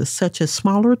causes such as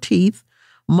smaller teeth,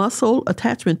 muscle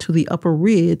attachment to the upper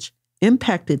ridge,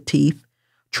 impacted teeth,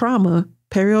 trauma,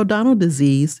 periodontal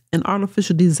disease, and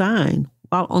artificial design,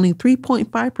 while only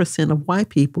 3.5% of white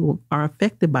people are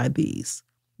affected by these.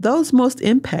 Those most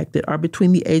impacted are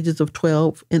between the ages of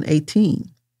 12 and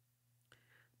 18.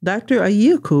 Dr.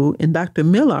 Ayeku and Dr.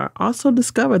 Miller also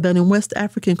discovered that in West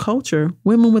African culture,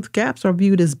 women with gaps are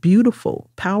viewed as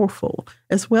beautiful, powerful,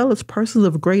 as well as persons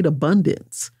of great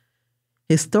abundance.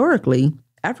 Historically,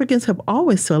 Africans have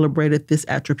always celebrated this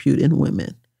attribute in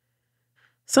women.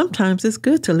 Sometimes it's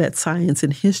good to let science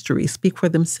and history speak for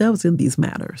themselves in these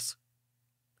matters.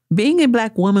 Being a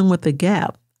Black woman with a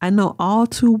gap, I know all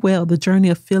too well the journey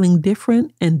of feeling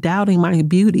different and doubting my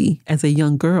beauty as a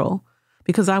young girl,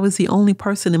 because I was the only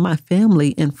person in my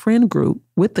family and friend group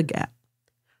with the gap.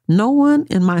 No one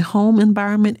in my home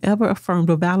environment ever affirmed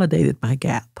or validated my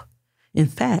gap. In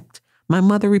fact, my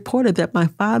mother reported that my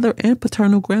father and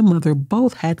paternal grandmother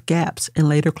both had gaps and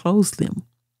later closed them.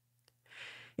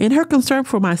 In her concern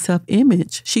for my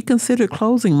self-image, she considered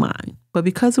closing mine, but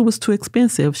because it was too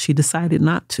expensive, she decided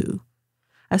not to.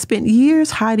 I spent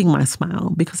years hiding my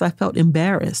smile because I felt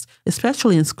embarrassed,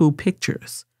 especially in school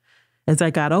pictures. As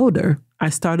I got older, I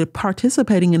started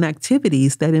participating in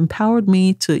activities that empowered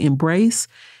me to embrace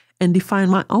and define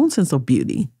my own sense of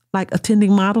beauty, like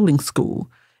attending modeling school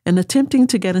and attempting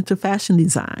to get into fashion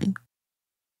design.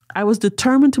 I was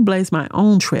determined to blaze my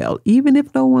own trail, even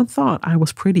if no one thought I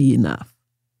was pretty enough.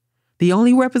 The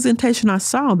only representation I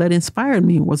saw that inspired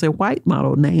me was a white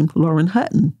model named Lauren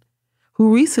Hutton,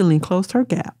 who recently closed her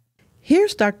gap.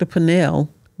 Here's Dr.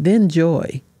 Pennell, then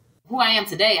Joy. Who I am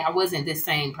today, I wasn't this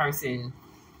same person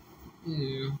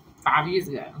 5 years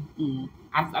ago.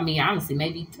 I mean, honestly,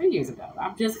 maybe 3 years ago.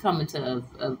 I've just come into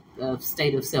a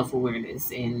state of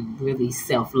self-awareness and really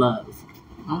self-love.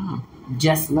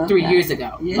 Just 3 years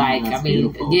ago. Yeah, like, I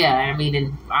mean, beautiful. Yeah, I mean,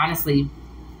 and honestly,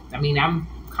 I mean, I'm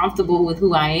comfortable with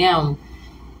who I am,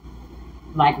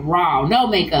 like raw, no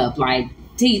makeup, like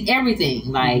teeth, everything,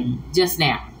 like just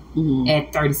now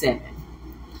at 37.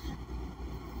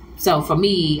 So for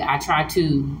me,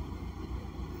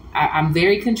 I'm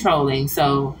very controlling.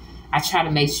 So I try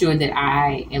to make sure that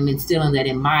I am instilling that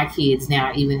in my kids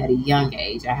now, even at a young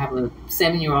age. I have a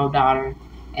 7-year-old daughter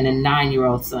and a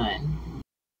 9-year-old son.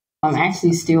 I'm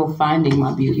actually still finding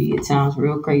my beauty. It sounds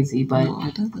real crazy, but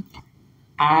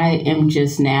I am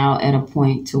just now at a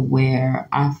point to where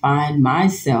I find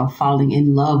myself falling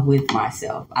in love with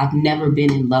myself. I've never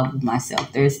been in love with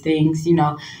myself. There's things, you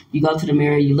know, you go to the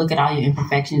mirror, you look at all your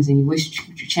imperfections and you wish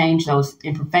to change those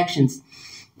imperfections.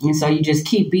 And so you just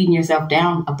keep beating yourself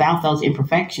down about those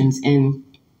imperfections. And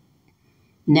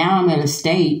now I'm at a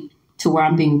state to where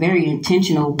I'm being very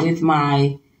intentional with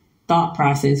my thought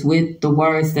process, with the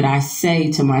words that I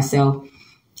say to myself.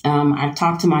 I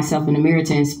talk to myself in the mirror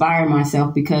to inspire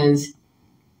myself because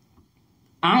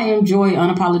I am joy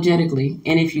unapologetically.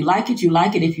 And if you like it, you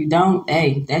like it. If you don't,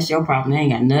 hey, that's your problem. It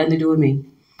ain't got nothing to do with me.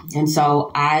 And so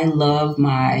I love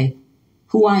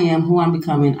who I am, who I'm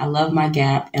becoming. I love my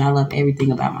gap, and I love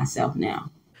everything about myself now.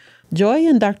 Joy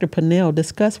and Dr. Pennell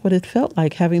discuss what it felt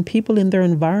like having people in their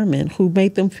environment who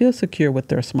made them feel secure with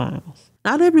their smiles.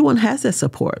 Not everyone has that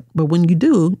support, but when you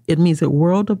do, it means a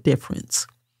world of difference.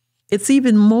 It's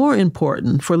even more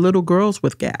important for little girls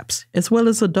with gaps, as well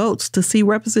as adults, to see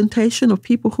representation of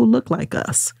people who look like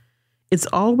us. It's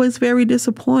always very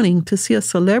disappointing to see a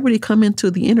celebrity come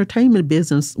into the entertainment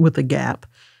business with a gap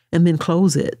and then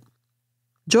close it.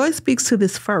 Joy speaks to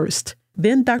this first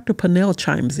Then Dr. Pennell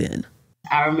chimes in.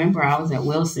 I remember I was at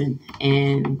Wilson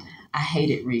and I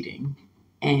hated reading.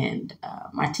 And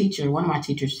my teacher, one of my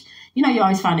teachers, you know, you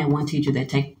always find that one teacher that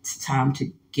takes time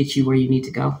to get you where you need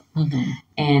to go. Mm-hmm.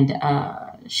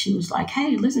 And she was like,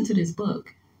 hey, listen to this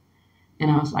book. And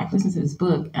I was like, listen to this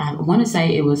book. I want to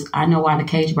say it was I Know Why the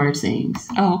Caged Bird Sings.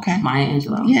 Oh, okay. Maya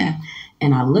Angelou. Yeah.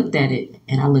 And I looked at it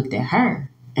and I looked at her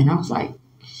and I was like,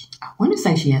 I want to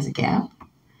say she has a gap.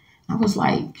 I was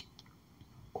like,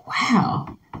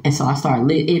 wow. And so I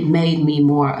started, it made me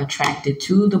more attracted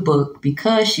to the book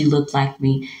because she looked like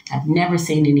me. I've never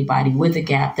seen anybody with a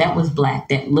gap that was Black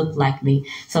that looked like me.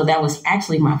 So that was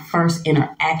actually my first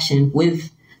interaction with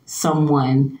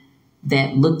someone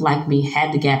that looked like me,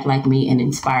 had the gap like me, and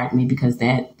inspired me because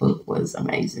that book was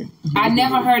amazing. I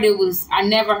never heard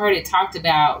it talked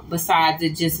about besides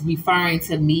it just referring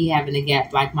to me having a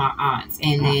gap like my aunts.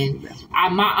 And then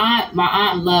my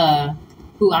aunt Love,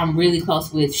 who I'm really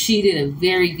close with, she did a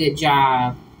very good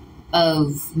job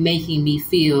of making me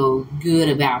feel good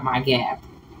about my gap.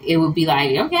 It would be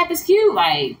like, your gap is cute.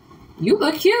 Like, you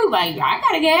look cute. Like, I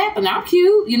got a gap and I'm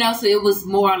cute. You know, so it was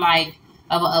more like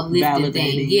of an uplifting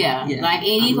thing. Yeah. Like, and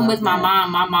even with my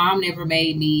mom never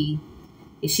made me,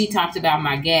 if she talked about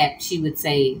my gap, she would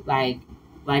say, like,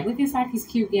 look, it's like his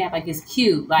cute gap. Like, it's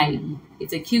cute. Like,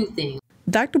 it's a cute thing.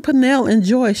 Dr. Pennell and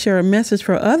Joy share a message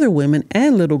for other women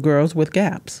and little girls with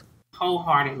gaps.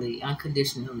 Wholeheartedly,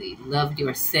 unconditionally, love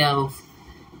yourself.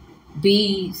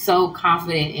 Be so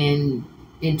confident and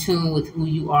in tune with who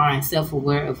you are and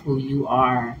self-aware of who you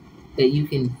are that you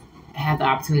can have the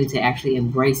opportunity to actually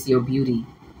embrace your beauty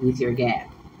with your gap.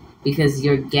 Because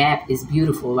your gap is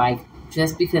beautiful. Like,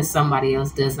 just because somebody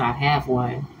else does not have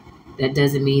one, that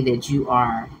doesn't mean that you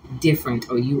are different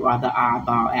or you are the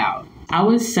oddball out. I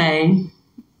would say,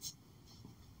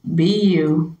 be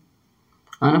you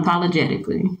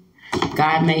unapologetically.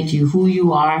 God made you who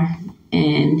you are,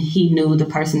 and He knew the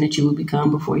person that you would become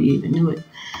before you even knew it.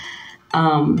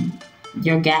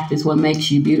 Your gap is what makes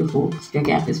you beautiful. Your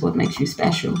gap is what makes you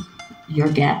special. Your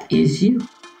gap is you.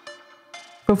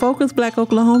 For Focus Black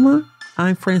Oklahoma,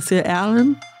 I'm Francia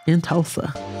Allen in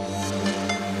Tulsa.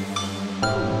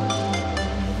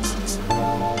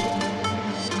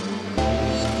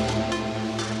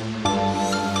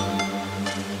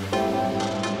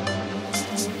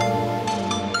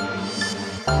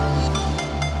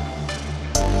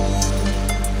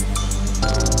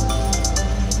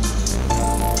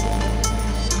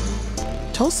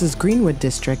 Tulsa's Greenwood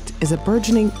District is a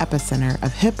burgeoning epicenter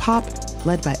of hip-hop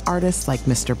led by artists like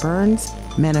Mr. Burns,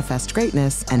 Manifest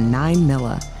Greatness, and 9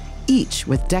 Milla. Each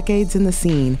with decades in the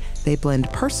scene, they blend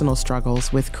personal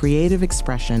struggles with creative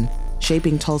expression,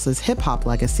 shaping Tulsa's hip-hop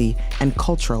legacy and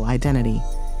cultural identity.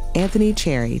 Anthony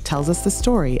Cherry tells us the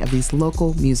story of these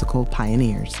local musical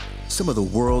pioneers. Some of the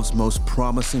world's most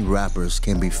promising rappers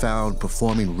can be found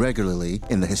performing regularly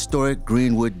in the historic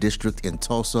Greenwood District in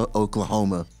Tulsa,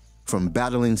 Oklahoma. From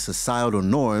battling societal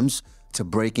norms to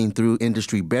breaking through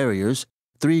industry barriers,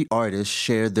 3 artists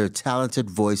shared their talented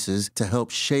voices to help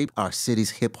shape our city's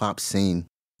hip-hop scene.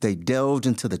 They delved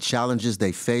into the challenges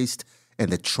they faced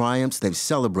and the triumphs they've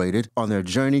celebrated on their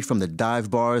journey from the dive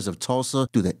bars of Tulsa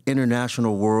to the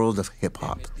international world of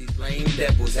hip-hop. These lame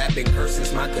devils have been cursed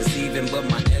since my conceiving, but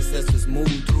my ancestors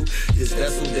moved through this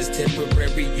vessel that's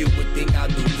temporary. You would think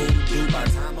I'd do voodoo by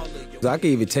time I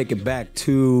can even take it back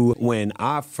to when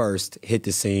I first hit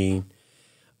the scene.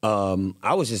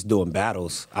 I was just doing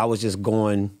battles. I was just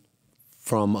going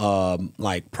from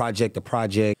like project to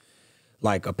project,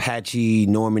 like Apache,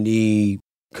 Normandy,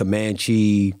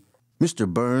 Comanche. Mr.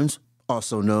 Burns,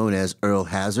 also known as Earl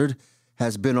Hazard,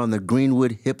 has been on the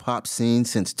Greenwood hip-hop scene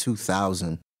since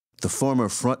 2000. The former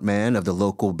frontman of the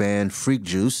local band Freak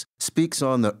Juice speaks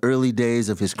on the early days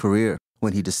of his career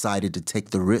when he decided to take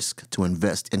the risk to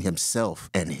invest in himself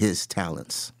and his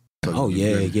talents. So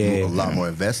a lot more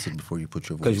invested before you put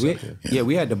your voice out there. Yeah,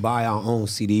 we had to buy our own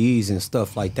CDs and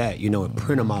stuff like that, you know, and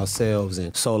print them ourselves.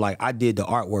 And so, like, I did the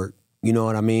artwork, you know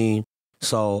what I mean?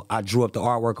 So I drew up the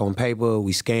artwork on paper,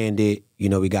 we scanned it, you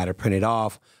know, we got it printed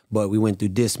off, but we went through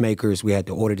disc makers, we had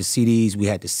to order the CDs, we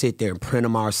had to sit there and print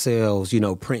them ourselves, you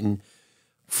know, printing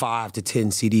 5 to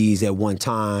 10 CDs at one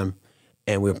time,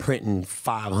 and we're printing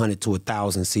 500 to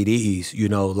 1,000 CDs, you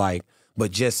know, like,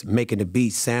 but just making the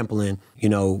beats, sampling, you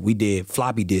know, we did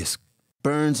floppy disk.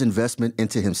 Burns' investment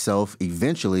into himself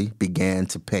eventually began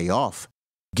to pay off.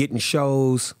 Getting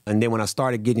shows, and then when I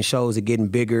started getting shows and getting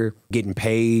bigger, getting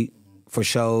paid for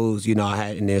shows, you know, I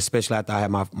had, and then especially after I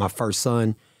had my first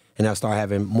son, and I started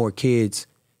having more kids,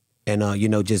 and, you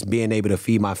know, just being able to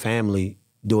feed my family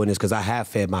doing this, because I have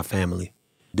fed my family,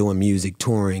 doing music,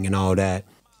 touring, and all that.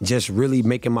 just really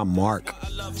making my mark. I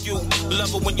love you,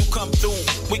 love it when you come through.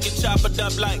 We can chop it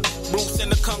up like Bruce in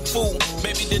the Kung Fu.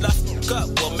 Maybe did I fuck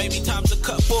up? Well, maybe time's a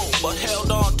couple, but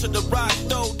held on to the rock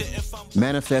though.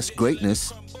 Manifest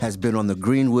Greatness has been on the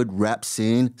Greenwood rap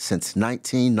scene since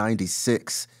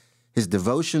 1996. His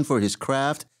devotion for his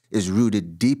craft is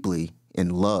rooted deeply in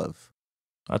love.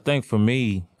 I think for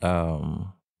me, I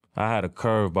had a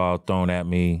curveball thrown at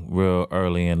me real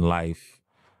early in life.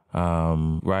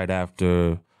 Right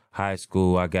after high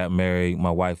school, I got married.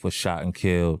 My wife was shot and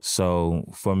killed. So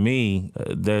for me,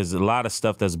 there's a lot of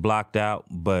stuff that's blocked out,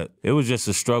 but it was just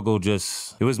a struggle.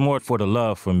 It was more for the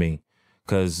love for me,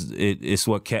 because it's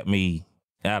what kept me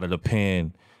out of the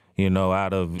pen,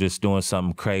 out of just doing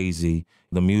something crazy.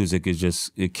 The music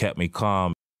it kept me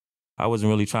calm. I wasn't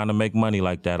really trying to make money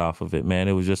like that off of it, man.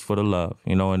 It was just for the love,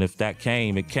 and if that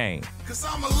came, it came. Cause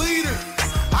I'm a leader,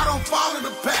 I don't follow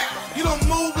the pack. You don't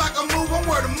move like I move, I'm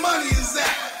where the money is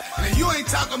at. And you ain't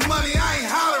talking money, I ain't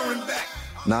hollering back.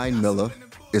 9 Miller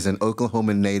is an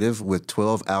Oklahoma native with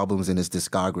 12 albums in his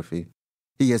discography.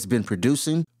 He has been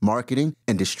producing, marketing,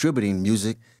 and distributing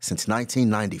music since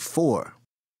 1994.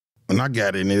 When I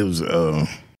got in,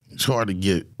 it's hard to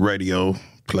get radio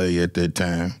play at that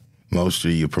time. Most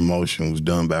of your promotion was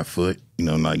done by foot.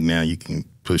 Like now you can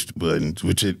push the buttons,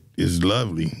 which it is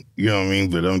lovely. You know what I mean?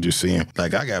 But I'm just saying,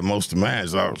 like I got most of mine.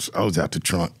 I was out the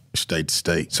trunk, state to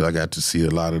state. So I got to see a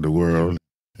lot of the world,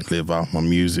 live off my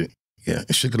music. Yeah,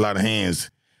 it shook a lot of hands,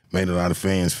 made a lot of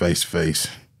fans face to face.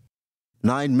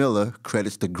 9 Miller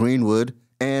credits the Greenwood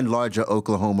and larger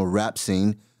Oklahoma rap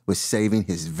scene with saving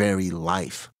his very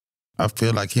life. I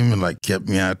feel like him kept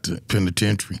me out the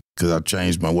penitentiary because I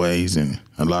changed my ways and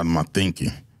a lot of my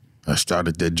thinking. I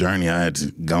started that journey. I had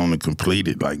to go on and complete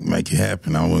it, make it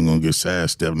happen. I wasn't going to get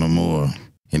sidestepped no more.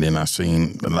 And then I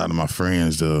seen a lot of my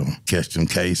friends catch them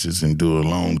cases and do a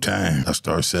long time. I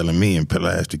started selling me in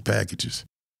plastic packages.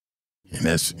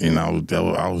 And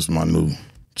I was my new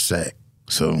sack.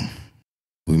 So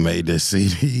we made that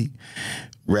CD,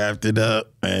 wrapped it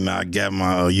up, and I got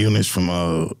my units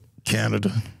from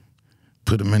Canada,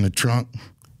 put them in the trunk,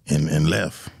 and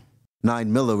left.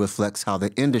 9 Miller reflects how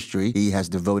the industry he has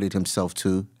devoted himself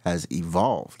to has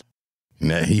evolved. And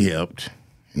that he helped,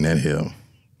 and that helped.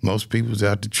 Most people's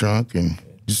out the trunk and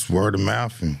just word of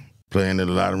mouth and playing it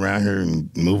a lot around here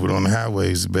and move it on the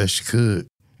highways the best you could.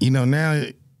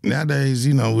 Nowadays,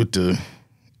 a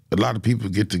lot of people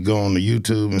get to go on the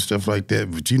YouTube and stuff like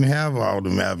that, but you didn't have all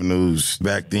them avenues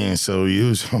back then, so it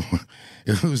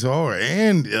was hard.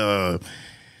 And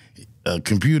a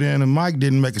computer and a mic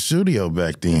didn't make a studio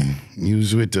back then. You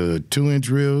was with the 2-inch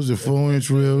reels, the 4-inch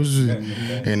reels,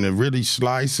 and really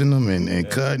slicing them and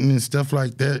cutting and stuff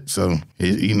like that. So,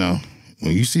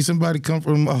 when you see somebody come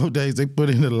from the old days, they put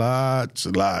in lots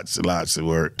of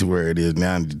work to where it is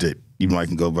now that you might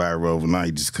can go viral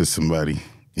overnight just because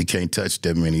you can't touch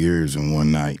that many years in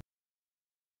one night.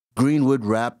 Greenwood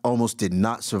rap almost did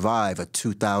not survive a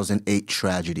 2008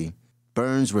 tragedy.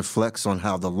 Burns reflects on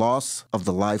how the loss of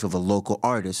the life of a local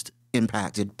artist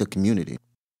impacted the community.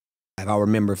 I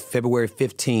remember February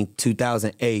 15th,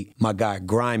 2008, my guy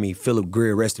Grimy, Philip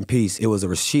Greer, rest in peace, it was a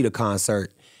Rashida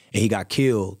concert, and he got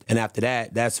killed. And after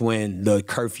that, that's when the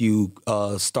curfew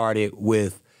started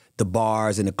with the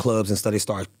bars and the clubs and stuff. They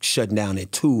started shutting down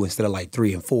at 2 instead of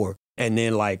 3 and 4. And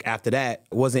then after that,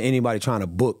 wasn't anybody trying to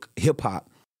book hip-hop.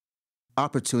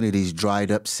 Opportunities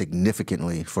dried up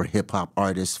significantly for hip-hop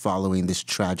artists following this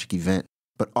tragic event,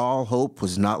 but all hope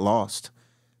was not lost.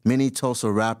 Many Tulsa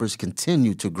rappers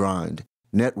continued to grind,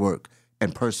 network,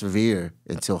 and persevere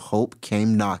until hope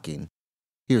came knocking.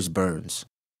 Here's Burns.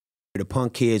 The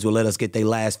punk kids would let us get their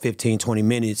last 15, 20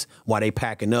 minutes while they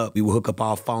packing up. We would hook up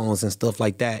our phones and stuff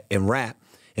like that and rap.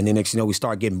 And then next we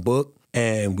start getting booked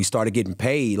and we started getting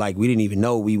paid. We didn't even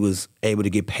know we was able to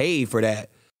get paid for that.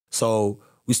 So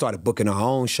we started booking our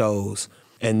own shows.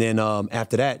 And then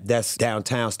after that, that's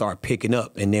downtown started picking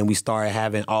up. And then we started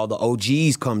having all the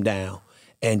OGs come down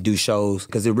and do shows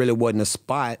because it really wasn't a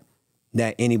spot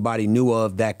that anybody knew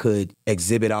of that could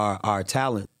exhibit our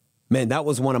talent. Man, that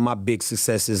was one of my big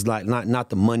successes, not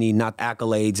the money, not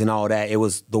accolades and all that. It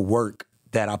was the work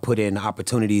that I put in, the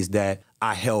opportunities that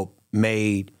I helped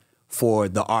made for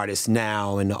the artists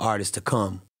now and the artists to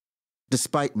come.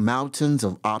 Despite mountains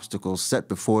of obstacles set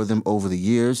before them over the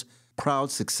years,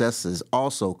 proud successes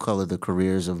also color the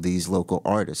careers of these local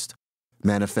artists.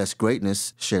 Manifest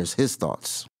Greatness shares his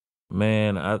thoughts.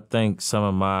 Man, I think some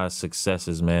of my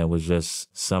successes, man, was just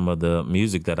some of the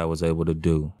music that I was able to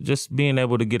do. Just being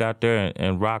able to get out there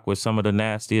and rock with some of the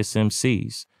nastiest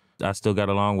MCs. I still got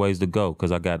a long ways to go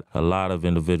because I got a lot of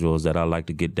individuals that I like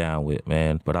to get down with,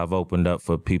 man. But I've opened up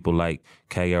for people like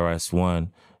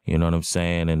KRS-One, you know what I'm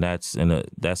saying? And that's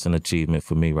an achievement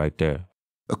for me right there.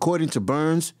 According to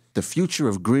Burns, the future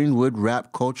of Greenwood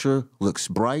rap culture looks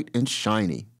bright and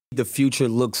shiny. The future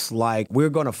looks like we're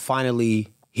going to finally,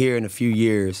 here in a few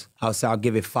years, I'll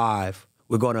give it 5,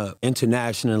 we're going to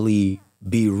internationally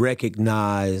be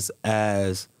recognized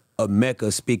as a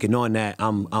mecca. Speaking on that,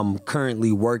 I'm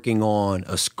currently working on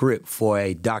a script for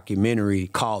a documentary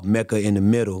called Mecca in the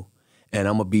Middle, and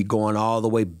I'm going to be going all the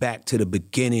way back to the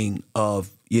beginning of,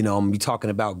 I'm going to be talking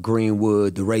about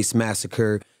Greenwood, the race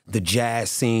massacre, the jazz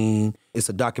scene. It's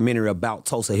a documentary about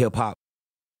Tulsa hip-hop.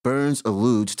 Burns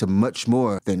alludes to much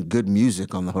more than good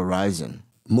music on the horizon.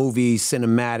 Movies,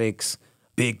 cinematics,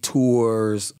 big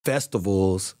tours,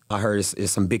 festivals. I heard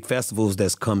it's some big festivals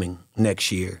that's coming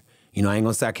next year.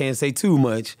 I can't say too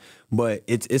much, but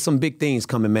it's some big things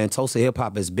coming, man. Tulsa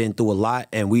hip-hop has been through a lot,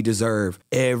 and we deserve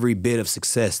every bit of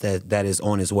success that is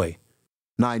on its way.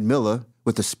 Nine Miller,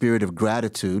 with a spirit of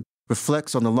gratitude,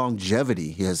 reflects on the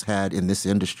longevity he has had in this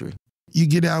industry. You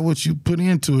get out what you put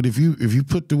into it. If you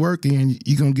put the work in,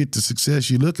 you're going to get the success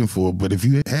you're looking for. But if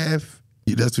you have,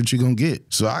 that's what you're going to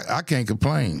get. So I can't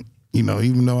complain.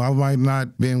 Even though I might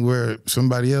not been where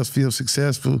somebody else feels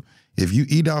successful, if you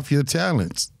eat off your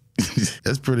talents,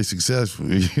 that's pretty successful.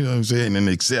 You know what I'm saying? And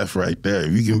success right there.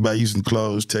 If you can buy you some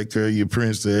clothes, take care of your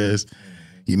princess,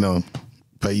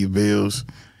 pay your bills,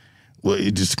 well,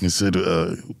 you just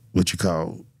consider what you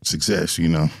call success,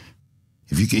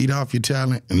 If you can eat off your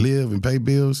talent and live and pay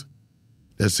bills,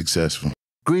 that's successful.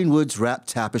 Greenwood's rap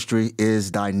tapestry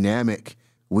is dynamic,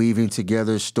 weaving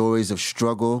together stories of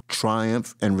struggle,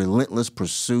 triumph, and relentless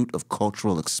pursuit of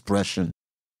cultural expression.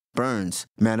 Burns,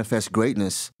 Manifest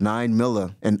Greatness, Nine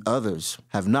Miller, and others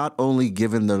have not only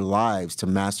given their lives to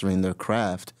mastering their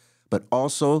craft, but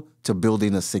also to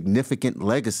building a significant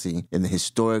legacy in the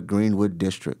historic Greenwood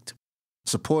district.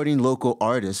 Supporting local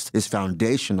artists is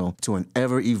foundational to an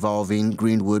ever-evolving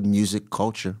Greenwood music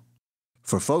culture.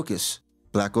 For Focus,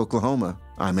 Black Oklahoma,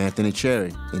 I'm Anthony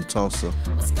Cherry in Tulsa.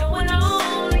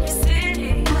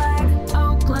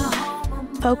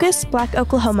 Focus Black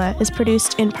Oklahoma is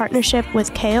produced in partnership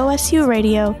with KOSU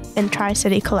Radio and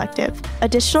Tri-City Collective.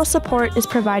 Additional support is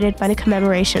provided by the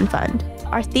Commemoration Fund.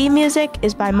 Our theme music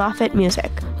is by Moffett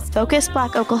Music. Focus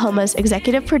Black Oklahoma's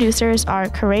executive producers are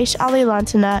Quresh Ali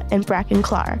Lantana and Bracken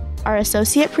Clar. Our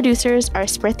associate producers are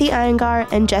Smriti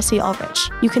Iyengar and Jesse Ulrich.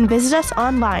 You can visit us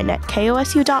online at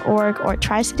kosu.org or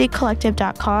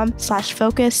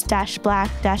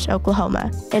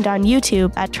tricitycollective.com/focus-black-oklahoma and on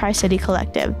YouTube at Tri-City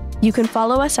Collective. You can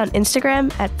follow us on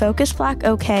Instagram at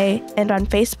FocusBlackOK and on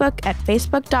Facebook at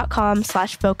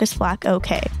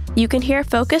facebook.com/FocusBlackOK. You can hear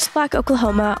Focus Black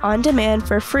Oklahoma on demand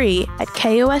for free at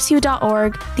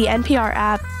kosu.org, the NPR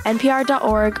app,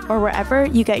 npr.org, or wherever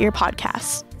you get your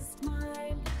podcasts.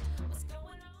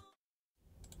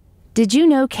 Did you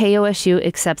know KOSU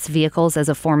accepts vehicles as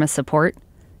a form of support?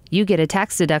 You get a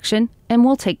tax deduction, and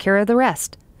we'll take care of the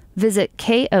rest. Visit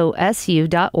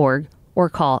kosu.org or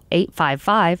call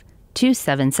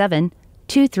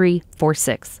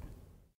 855-277-2346.